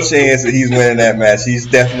 There's no chance that he's winning that match. He's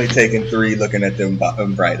definitely taking 3 looking at them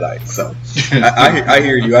bright lights. So I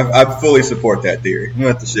hear you. I fully support that theory. I'm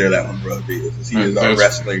going to have to share that one, Brother B. He is our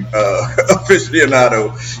wrestling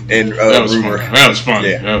aficionado and rumor. That was fun.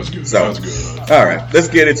 Yeah. That was good. So, that was good. All right, let's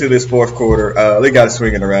get into this fourth quarter. They got it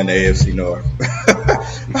swinging around the AFC North.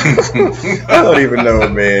 I don't even know,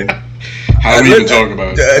 man. How do we even talk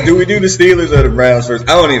about it? Do we do the Steelers or the Browns first?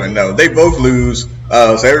 I don't even know. They both lose.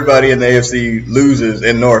 So everybody in the AFC loses,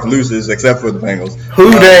 in North loses, except for the Bengals. Who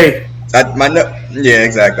they? Yeah,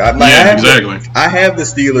 exactly. Exactly. I have the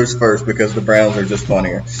Steelers first because the Browns are just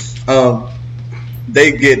funnier.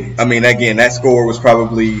 they get. I mean, again, that score was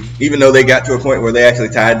probably, even though they got to a point where they actually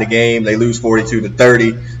tied the game, they lose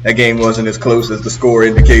 42-30. That game wasn't as close as the score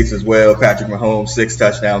indicates as well. Patrick Mahomes 6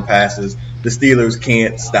 touchdown passes. The Steelers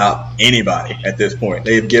can't stop anybody at this point.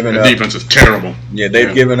 They've given up. Defense is terrible. Yeah,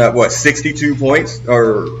 they've given up 62 points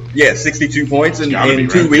 62 points in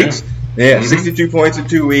 2 weeks. Yeah, 62 points in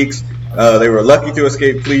 2 weeks. They were lucky to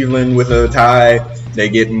escape Cleveland with a tie. They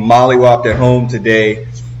get mollywopped at home today.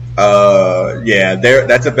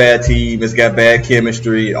 That's a bad team. It's got bad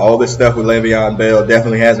chemistry. All this stuff with Le'Veon Bell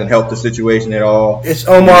definitely hasn't helped the situation at all. It's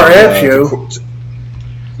Omar F. show.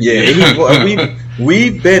 Yeah,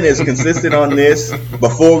 we've been as consistent on this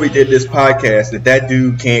before we did this podcast that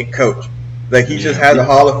dude can't coach. Like, he just has a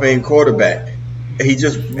Hall of Fame quarterback. He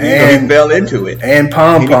just he fell into it. And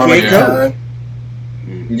Pom Pom.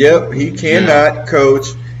 Yep, he cannot coach,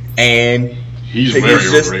 and he's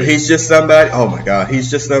just somebody. Oh my God, he's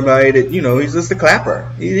just somebody that, he's just a clapper.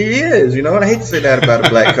 He is, and I hate to say that about a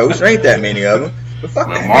black coach. There ain't that many of them. But fuck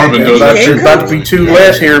that. Marvin does that too. About to be 2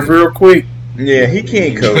 less here real quick. Yeah, he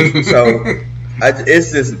can't coach. So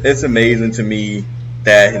it's amazing to me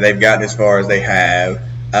that they've gotten as far as they have.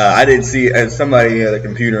 I didn't see somebody had a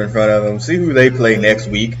computer in front of them. See who they play next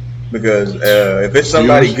week, because if it's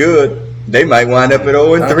somebody good, they might wind up at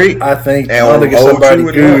 0-3. I think it's somebody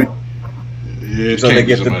good. Yeah, so they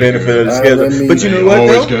get the benefit of the schedule. But you know what,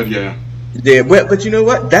 always good, yeah. Yeah, but you know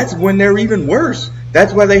what? That's when they're even worse.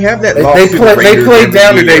 That's why they have that loss. They play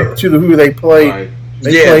down to who they play. Right.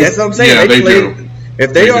 That's what I'm saying. Yeah, they do.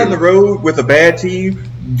 If they're on the road with a bad team,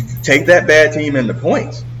 take that bad team in the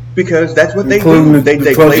points, because that's what they do. They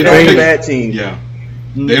play down the bad team. Yeah,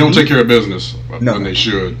 they don't take care of business when they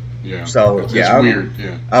should. Yeah. So it's weird.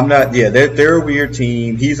 Yeah. I'm not. Yeah, they're a weird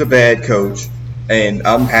team. He's a bad coach, and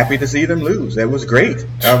I'm happy to see them lose. That was great.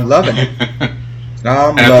 I'm loving it.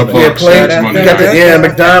 I'm loving it.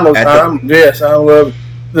 McDonald's. Yes, I love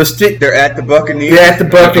it. They're at the Buccaneers. Yeah, at the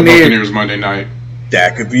Buccaneers Monday night.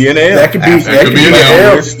 That could be an L. That could be an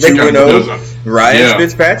L. 2-0. Ryan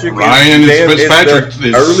Fitzpatrick is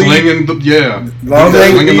slinging the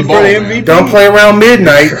ball. MVP. Don't play around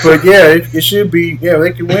midnight, but it should be. Yeah,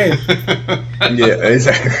 they can win.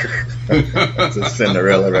 It's a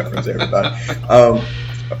Cinderella reference, everybody.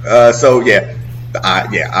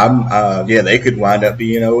 They could wind up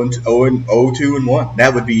being 0-2-1.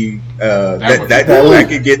 That would be that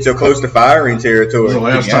could get so close to firing territory. The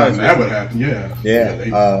last time that would happen,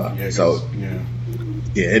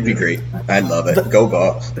 it'd be great. I'd love it. Go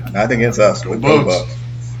Bucks. Not against us, but go Bucks.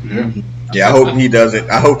 Yeah. Yeah, I hope he doesn't.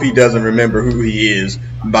 I hope he doesn't remember who he is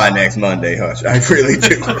by next Monday, Hush. I really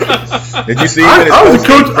do. Did you see? I was a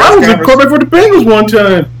quarterback for the Bengals one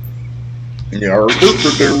time. Yeah.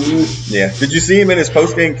 Did you see him in his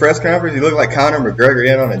post-game press conference? He looked like Conor McGregor. He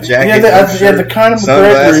had on a jacket, the Conor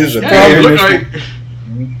sunglasses, McGregor.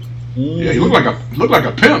 He looked like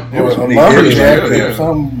a pimp. It was a lumber jacket.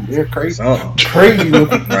 Something crazy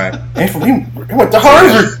looking. Right. And from him, he went to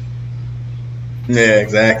Harvard. Yeah,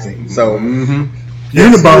 exactly. So,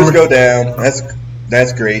 Unabomber go down.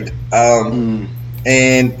 That's great.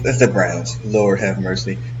 And that's the Browns. Lord have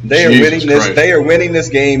mercy. They are winning this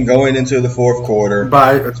game going into the fourth quarter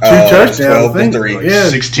by 2 touchdowns. 12-3. Yeah.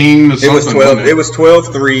 16. It was 12. It was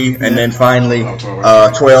 12-3, and then finally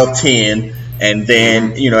 12-10, and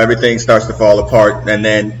then everything starts to fall apart, and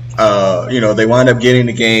then they wind up getting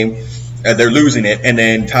the game. They're losing it, and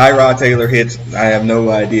then Tyrod Taylor hits, I have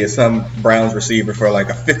no idea, some Browns receiver for like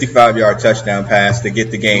a 55-yard touchdown pass to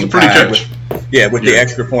get the game tied with the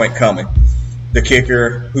extra point coming. The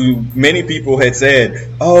kicker, who many people had said,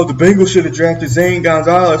 the Bengals should have drafted Zane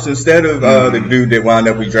Gonzalez instead of the dude that wound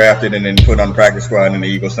up we drafted and then put on the practice squad in the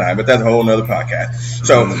Eagles side. But that's a whole nother podcast.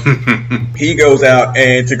 So he goes out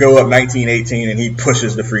and to go up 19-18, and he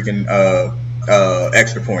pushes the freaking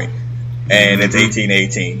extra point. And it's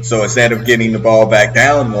 18-18. So instead of getting the ball back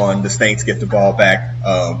down 1, the Saints get the ball back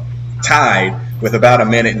tied with about a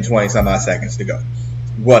minute and 20-some-odd seconds to go.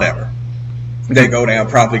 Whatever. They go down,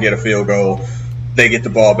 promptly get a field goal. They get the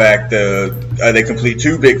ball back. They complete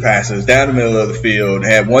 2 big passes down the middle of the field.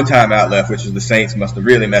 Had 1 timeout left, which is the Saints must have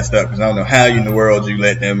really messed up, because I don't know how in the world you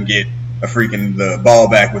let them get the ball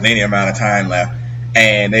back with any amount of time left.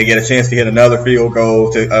 And they get a chance to hit another field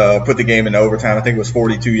goal to put the game into overtime. I think it was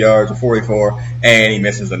 42 yards or 44, and he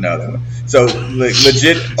misses another one. So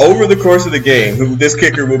legit, over the course of the game, this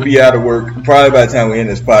kicker will be out of work probably by the time we end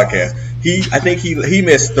this podcast. I think he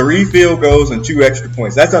missed 3 field goals and 2 extra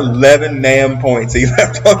points. That's 11 damn points he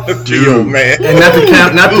left on the field, man. And not to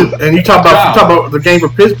count, and you talk about the game for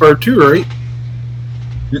Pittsburgh too, right?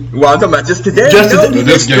 Well, I'm talking about just today.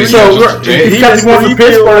 This game. So he got one for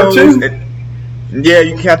Pittsburgh too. Yeah,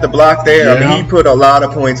 you count the block there. I Yeah. mean, he put a lot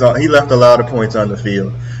of points on. He left a lot of points on the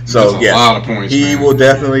field. So That's a lot of points, he man. will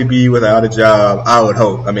definitely be without a job. I would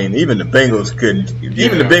hope. I mean, even the Bengals couldn't.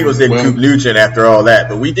 Even the Bengals didn't keep Nugent after all that,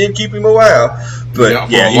 but we did keep him a while. But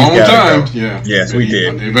for a long time. Go. Yeah. Yes, we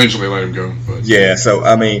did. They eventually let him go. But. Yeah. So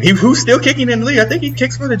I mean, who's still kicking in the league? I think he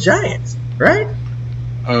kicks for the Giants, right?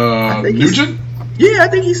 Nugent. Yeah, I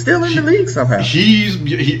think he's still in the league somehow.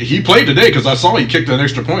 He played today because I saw he kicked an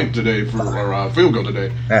extra point today for a field goal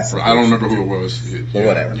today. I don't remember who it was. But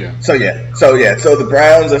whatever. Yeah. So the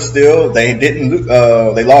Browns are still. They didn't.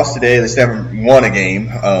 They lost today. They still haven't won a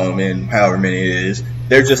game. In however many it is.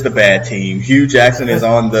 They're just a bad team. Hugh Jackson is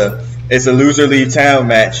on the. It's a loser leave town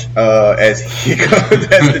match as he comes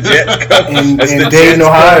as the Jets come in Dayton,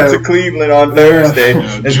 Ohio. To Cleveland on Thursday.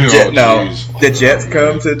 The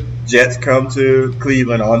Jets come to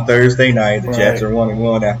Cleveland on Thursday night. The Jets are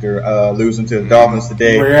 1-1 after losing to the Dolphins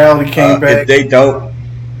today. Reality came back.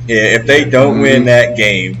 If they don't win that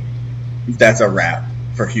game, that's a wrap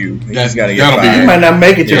for Hugh. He's gonna get fired. He might not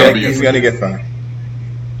make it to that. He's gonna get fired.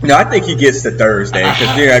 No, I think he gets to Thursday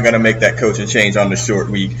because they're not going to make that coaching change on the short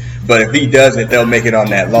week. But if he doesn't, they'll make it on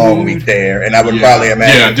that long week there. And I would probably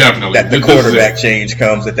imagine that the quarterback change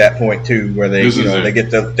comes at that point too, where they they get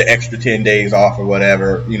the extra 10 days off or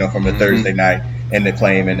whatever, from the Thursday night, and they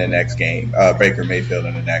play him in the next game, Baker Mayfield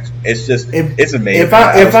in the next. It's just it's amazing.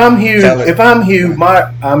 If I'm Hugh,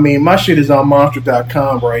 my shit is on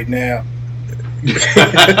Monster.com right now.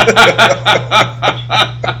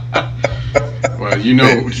 Well,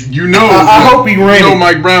 I hope he ran.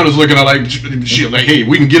 Mike Brown is looking at like shit. Like, hey,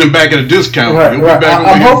 we can get him back at a discount. Right.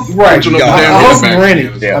 I hope he ran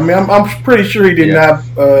it. Yeah. I mean, I'm pretty sure he did not,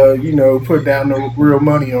 put down no real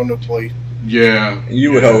money on the place. Yeah,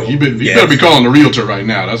 you would hope. You better be calling the realtor right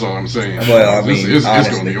now. That's all I'm saying. Well, I mean, it's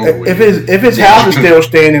going to be over with. If his house is still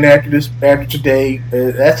standing after today,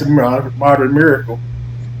 that's a modern miracle.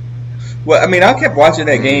 Well, I mean, I kept watching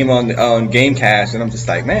that game on Gamecast, and I'm just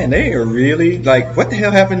like, man, they are really like, what the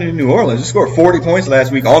hell happened in New Orleans? You scored 40 points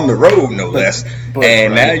last week on the road, no less,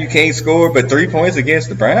 now you can't score but 3 points against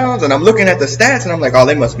the Browns. And I'm looking at the stats, and I'm like, oh,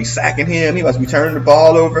 they must be sacking him. He must be turning the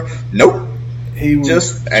ball over. Nope. He was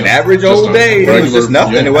just an average old day. It was just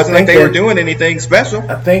nothing. Yeah. It wasn't like they were doing anything special.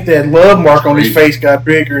 I think that love mark on his face got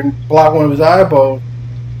bigger and blocked one of his eyeballs.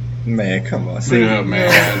 Man, come on. Yeah, man.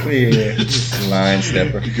 Line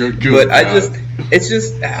stepper. Good, but it's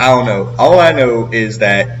just, I don't know. All I know is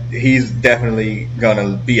that he's definitely going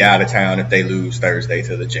to be out of town if they lose Thursday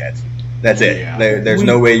to the Jets. That's it. There's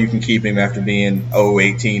no way you can keep him after being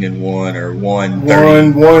 0-18-1 or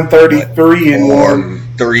 1-33-1.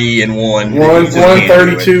 3-1.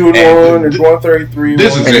 1-32-1 or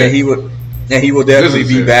 1-33-1. And he will definitely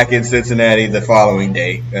be back in Cincinnati the following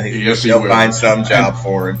day. Yes, they'll find some job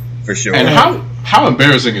for him, for sure. And how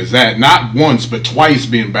embarrassing is that? Not once, but twice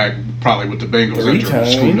being back probably with the Bengals after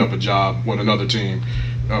screwing up a job with another team.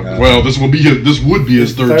 Well, this would be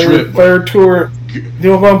his third trip. Third tour.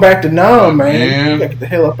 Then we're going back to Nam, man. You gotta get the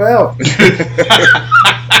hell up out.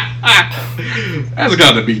 That's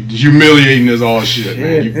got to be humiliating as all shit,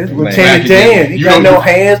 man. Lieutenant Dan, he got no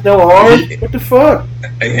hands, no arms. What the fuck?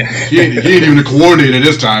 He ain't even a coordinator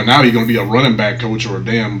this time. Now he's gonna be a running back coach or a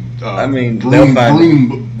damn. He'll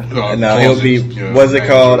be. What's it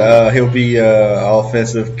called? He'll be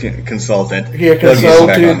offensive consultant. Yeah,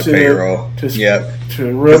 consultant to payroll. Because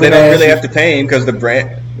they don't really have to pay him because the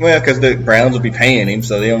Browns will be paying him,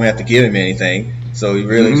 so they don't have to give him anything. So he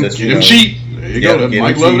really just get him cheap. There you go.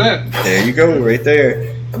 Mike love that. There you go, right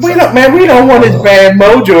there. We don't want his bad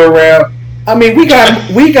mojo around. I mean, we got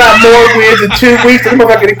more wins in 2 weeks than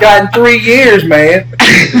motherfucker could have got in 3 years, man.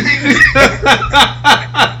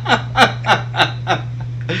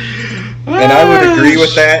 And I would agree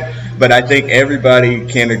with that, but I think everybody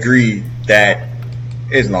can agree that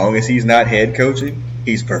as long as he's not head coaching,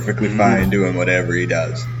 he's perfectly fine doing whatever he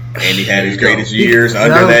does. And he had his greatest years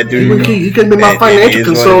under that dude. He couldn't be my financial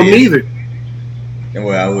consultant either.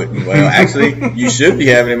 Well, actually, you should be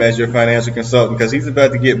having him as your financial consultant because he's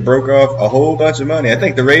about to get broke off a whole bunch of money. I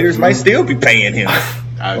think the Raiders might still be paying him.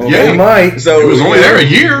 They might. So it was only there a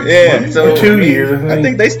year. Yeah, so 2 years. I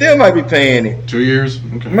think they still might be paying him. 2 years.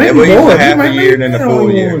 Okay. Maybe more. Half a year than the full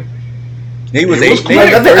year. He was 18.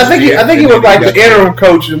 I think he was like the interim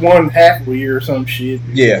coach in 1/2 a year or some shit.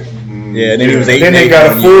 Yeah. Yeah, and then he was 18. Then they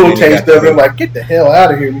got a full taste of it. Like, get the hell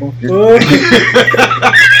out of here,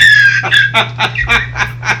 motherfucker.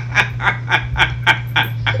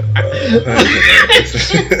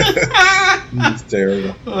 It's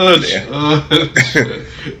terrible.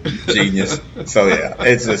 Genius. So yeah,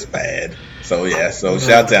 it's just bad. So yeah, so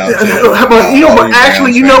shout out. But you know what?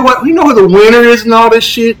 Actually, you know what? You know who the winner is and all this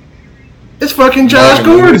shit? It's fucking Josh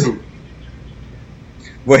Gordon.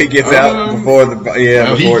 Well, he gets out before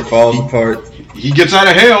before it falls apart. He gets out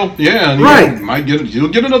of hell, yeah. And right. He'll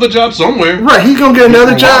get another job somewhere. Right, he's gonna get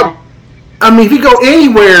another job. I mean, if he go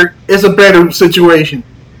anywhere, it's a better situation.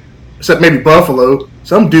 Except maybe Buffalo.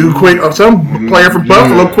 Some dude quit, or some player from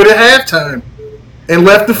Buffalo quit at halftime and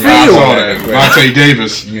left the field. I saw that. Vontae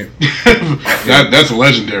Davis. That's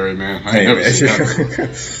legendary, man. I ain't never seen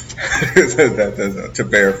that. To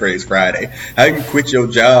paraphrase Friday, how you quit your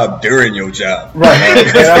job during your job? Right,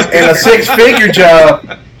 and a six-figure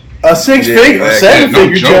job. A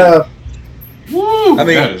seven-figure job. Woo, I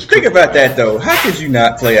mean, think about that though. How could you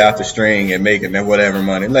not play out the string and make whatever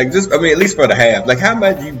money? Like, just, I mean, at least for the half. Like, how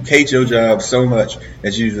much you hate your job so much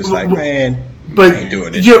that you just like, man, I ain't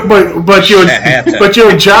doing this. But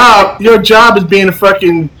your job is being a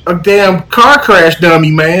damn car crash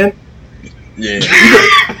dummy, man. Yeah.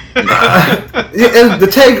 To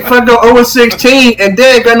take fucking 0-16 and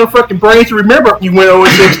then ain't got no fucking brains to remember you went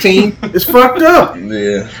 0-16. It's fucked up.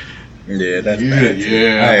 Yeah, that's bad.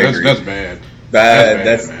 Yeah, that's bad.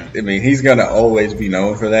 That's I mean, he's gonna always be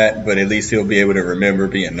known for that, but at least he'll be able to remember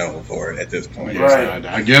being known for it at this point. Right.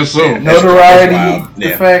 I guess so. Notoriety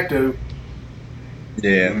de facto.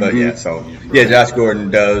 Yeah, but Josh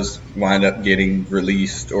Gordon does wind up getting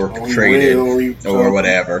released or traded or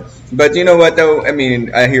whatever. But you know what though? I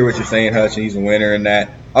mean, I hear what you're saying, Hutch, and he's a winner in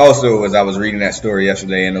that. Also, as I was reading that story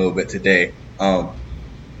yesterday and a little bit today,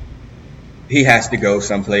 he has to go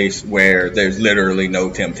someplace where there's literally no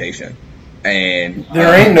temptation. And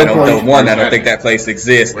there ain't no place. One, I don't think that place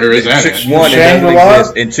exists. Where is that? One, it doesn't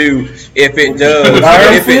exist. And two, if it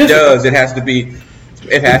does, it has to be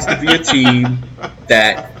a team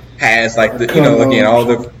that has like the again all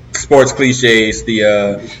the sports cliches,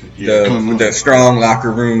 the strong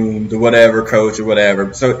locker room, the whatever coach or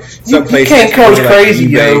whatever. So some place you can't coach crazy,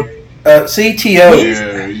 yo.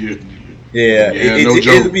 CTO. Yeah,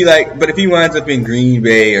 it would be like, but if he winds up in Green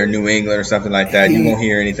Bay or New England or something like that, you won't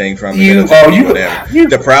hear anything from him.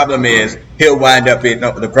 The problem is he'll wind up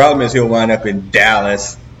in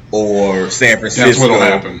Dallas or San Francisco, that's what'll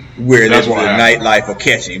happen. Where the nightlife will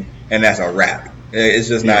catch him, and that's a wrap. It's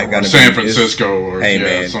just not going to be San Francisco or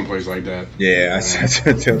someplace like that. Yeah,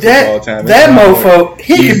 that mofo,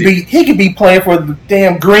 he could be playing for the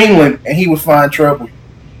damn Greenland, and he would find trouble.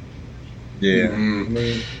 Yeah,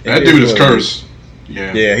 that dude is cursed.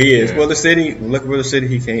 Yeah, he is. Yeah. Well, look where the city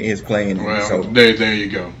he is playing. Well, so there you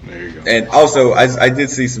go. And also, I did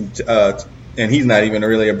see some, and he's not even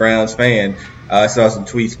really a Browns fan. I saw some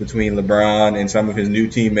tweets between LeBron and some of his new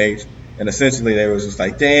teammates, and essentially they was just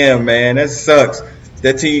like, "Damn, man, that sucks."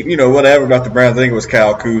 That team, whatever about the Browns. I think it was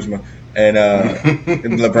Kyle Kuzma. And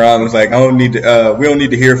LeBron was like, we don't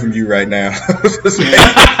need to hear from you right now. I was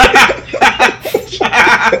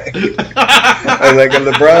like,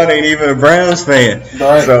 LeBron ain't even a Browns fan.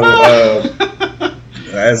 Right. So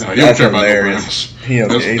that's hilarious.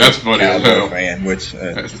 That's funny as hell. Fan, which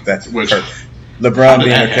LeBron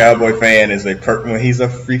being a Cowboy fan is when he's a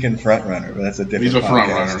freaking front runner, but that's a different. He's a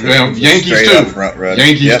front runner. Yeah, Yankees too. Front runner.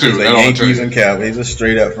 Yankees too. Yankees and Cowboys. He's a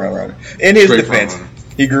straight up front runner. In his defense,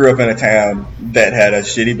 he grew up in a town that had a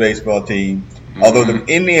shitty baseball team. Mm-hmm. Although the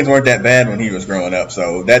Indians weren't that bad when he was growing up,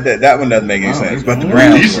 so that one doesn't make any sense. But the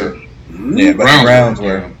Browns were. Yeah, but the Browns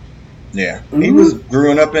were. Yeah, he was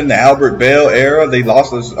growing up in the Albert Bell era. They lost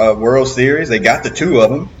the World Series. They got the two of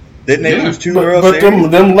them. Didn't they lose two World Series?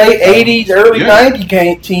 But them late 80s, early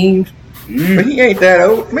 90s teams. But he ain't that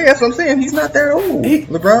old. Man, that's what I'm saying. He's not that old.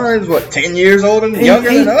 LeBron is, 10 years older and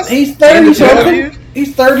younger than us? He's 30 something.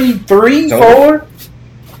 He's 33, 4.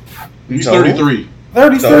 He's 33.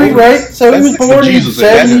 33, right? So he was born in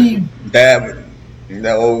 70.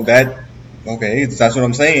 Okay, that's what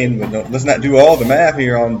I'm saying. But let's not do all the math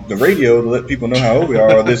here on the radio to let people know how old we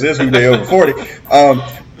are. Or this is who they over 40.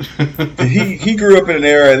 He grew up in an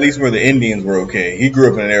era, at least where the Indians were okay. He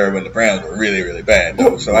grew up in an era when the Browns were really, really bad,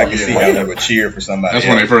 though. So I can see how they would cheer for somebody. That's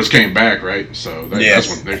when they first came back, right? So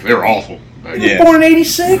that's when they were awful. He was born in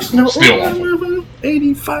 86? No, still awful.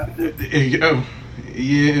 85?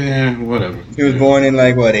 Yeah, whatever. He was born in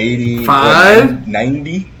 85?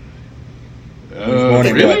 90?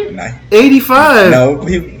 Really? 85. No,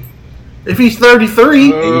 if he's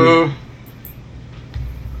 33.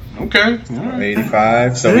 Okay. Right.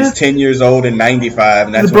 85. So he's 10 years old in 95,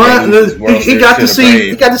 and that's he got to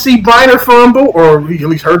see Bryner fumble, or he at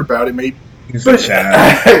least heard about it, maybe. He was a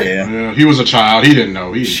child. Yeah, he was a child. He didn't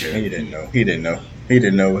know. He didn't care. He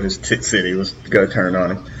didn't know his city was going to turn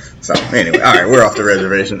on him. So anyway, all right, we're off the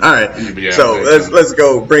reservation. All right, Yeah, so let's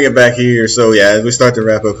go bring it back here. So yeah, as we start to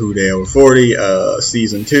wrap up Who Dey Over 40,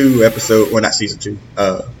 season 2 episode. Well, not season 2.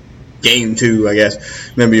 Game 2, I guess.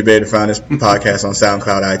 Remember, you'll be able to find this podcast on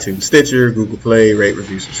SoundCloud, iTunes, Stitcher, Google Play, rate,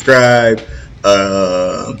 review, subscribe.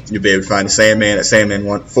 You'll be able to find the Sandman at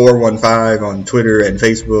Sandman415 on Twitter and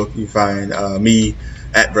Facebook. You find me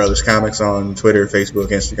at Brothers Comics on Twitter, Facebook,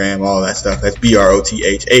 Instagram, all that stuff. That's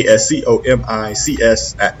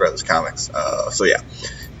BROTHASCOMICS at Brothers Comics. So yeah.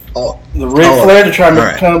 The Ric Flair to try to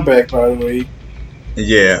make a comeback, by the way.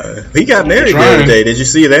 Yeah. He got married the other day. Did you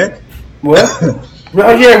see that? What?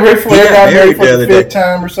 Oh yeah, Ric Flair got married for the 5th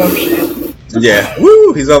time or some shit. Yeah.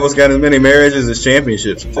 Woo! He's almost got as many marriages as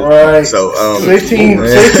championships. Right. So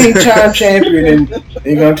 16-time champion, and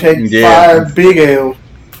they're gonna take 5 big L's.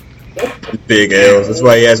 Big L's. That's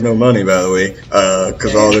why he has no money, by the way,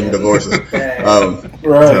 because all them divorces.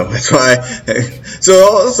 Right. So that's why.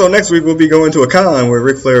 So next week we'll be going to a con where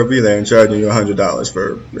Ric Flair will be there and charging you $100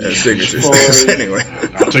 for signatures. Anyway,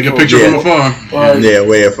 I'll take a picture from afar. Yeah,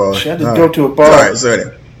 way afar. Should just go to a bar. All right, so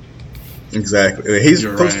anyway. Exactly. He's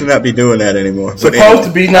supposed to not be doing that anymore. Supposed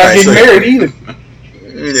to be not getting married either.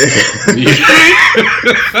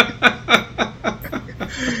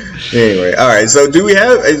 Anyway, all right. So, do we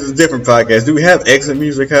have? It's a different podcast. Do we have exit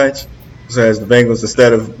music, Hutch? So, as the Bengals,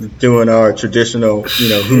 instead of doing our traditional,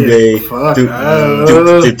 Who Dey, we played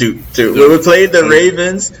the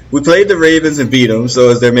Ravens. We played the Ravens and beat them.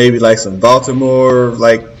 So, is there maybe like some Baltimore,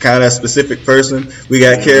 like kind of specific person? We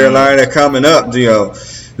got Carolina coming up.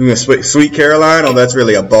 Sweet Caroline? Oh, that's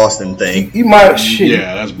really a Boston thing. You might. Shit.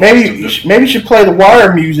 Yeah, that's Boston. Maybe you should play the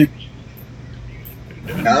Wire music.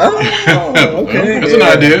 Oh, okay. That's an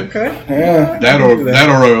idea. Okay. Yeah. That or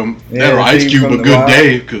Ice Cube a good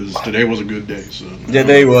day, because today was a good day. So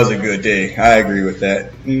today was a good day. I agree with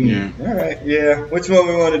that. Yeah. All right. Yeah. Which one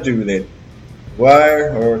we want to do then?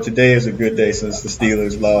 Wire or today is a good day since the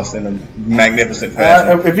Steelers lost in a magnificent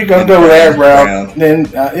fashion. If you're gonna go with that route, then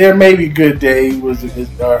maybe good day was a good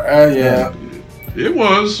start. Yeah. It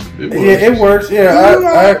was. Yeah, it works.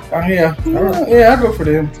 Yeah. I go for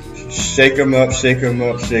them. Shake them up, shake them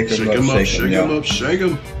up, shake them up, shake them up, shake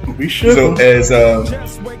them. We should. So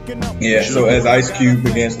as Ice Cube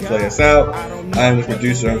begins to play us out, I am the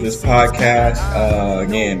producer of this podcast.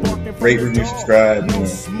 Again, rate, review, subscribe,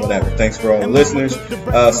 whatever. Thanks for all the listeners.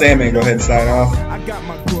 Sandman, go ahead and sign off.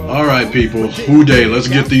 All right, people. Who Dey? Let's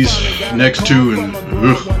get these next 2, and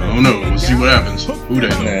I don't know. We'll see what happens. Who Dey?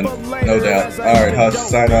 Man, no doubt. All right, Hush,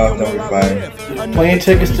 sign off. Don't get fired. Plane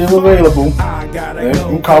tickets still available.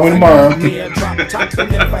 I'm calling tomorrow.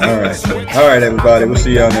 All right, everybody. We'll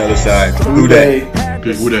see you on the other side. Who Dey?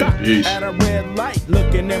 Who Dey? Peace.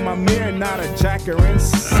 Looking in my mirror, not a jacker in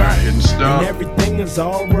sight. Hitting stop. And everything is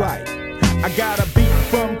alright. I got a beat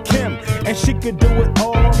from Kim, and she could do it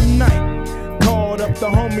all night. Called up the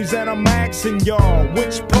homies, and I'm asking y'all,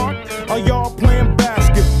 which part are y'all playing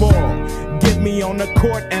basketball? Get me on the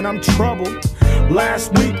court, and I'm troubled.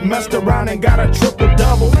 Last week, messed around and got a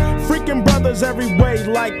triple-double. Freaking brothers every way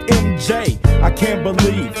like MJ. I can't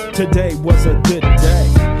believe today was a good day.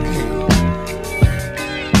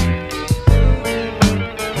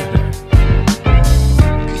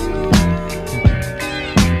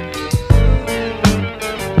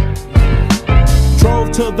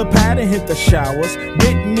 To the pad and hit the showers.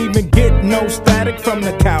 Didn't even get no static from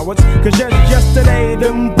the cowards. Cause just yesterday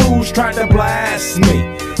them fools tried to blast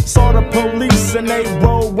me. Saw the police and they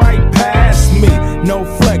rolled right past me. No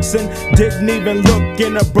flexing, didn't even look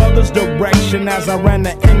in a brother's direction as I ran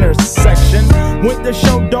the intersection. Went to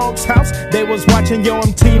Show Dog's house, they was watching Yo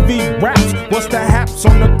MTV raps. What's the haps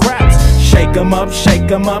on the craps? Shake 'em up,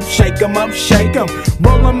 shake 'em up, shake 'em up, shake 'em.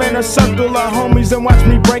 Roll 'em in a circle of homies and watch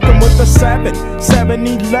me break 'em with a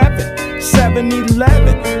 7-11,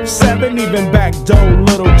 7-11, 7 even back door,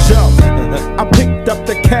 little Joe. I picked up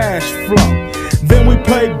the cash flow. Then we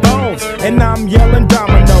played bones, and I'm yelling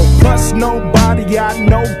domino. Plus nobody I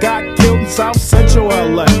know got killed in South Central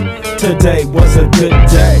LA. Today was a good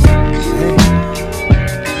day.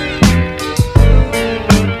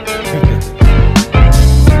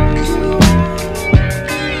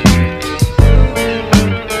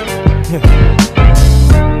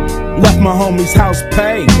 Left my homie's house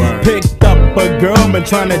paid. Picked up a girl, been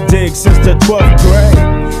trying to dig since the 12th grade.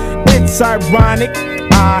 It's ironic,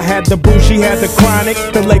 I had the boo, she had the chronic.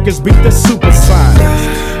 The Lakers beat the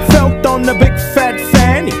Supersonics. Felt on the big fat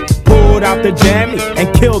fanny, pulled out the jammy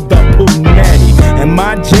and killed the poo nanny. And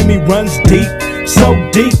my Jimmy runs deep, so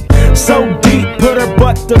deep, so deep, put her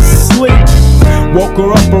butt to sleep. Woke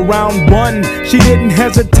her up around 1. She didn't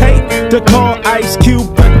hesitate to call Ice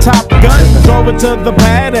Cube the Top Gun. Drove her to the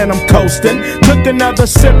pad and I'm coasting. Took another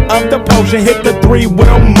sip of the potion, hit the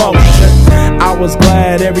 3-wheel motion. I was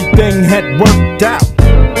glad everything had worked out.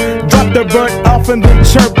 Dropped the burnt off and then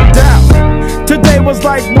chirped out. Today was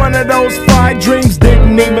like one of those fly dreams.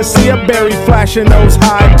 Didn't even see a berry flashing those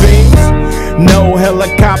high beams. No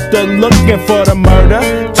helicopter looking for the murder.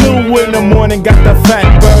 2 in the morning, got the fat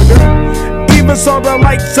burger. Even saw the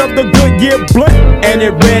lights of the Goodyear blunt, and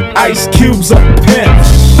it read Ice Cube's a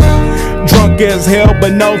pimp. Drunk as hell,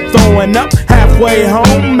 but no throwing up. Halfway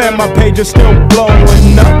home, and my page is still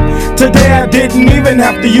blowing up. Today I didn't even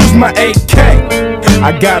have to use my AK.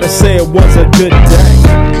 I gotta say it was a good day.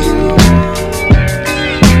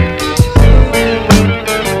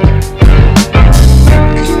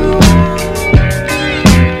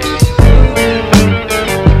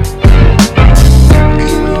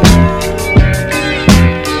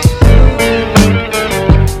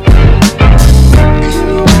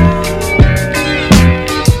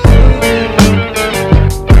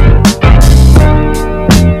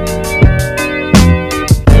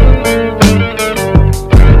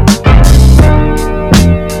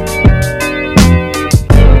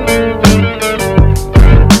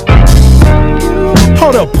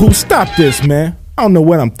 Hold up, Pooh, stop this, man. I don't know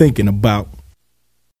what I'm thinking about.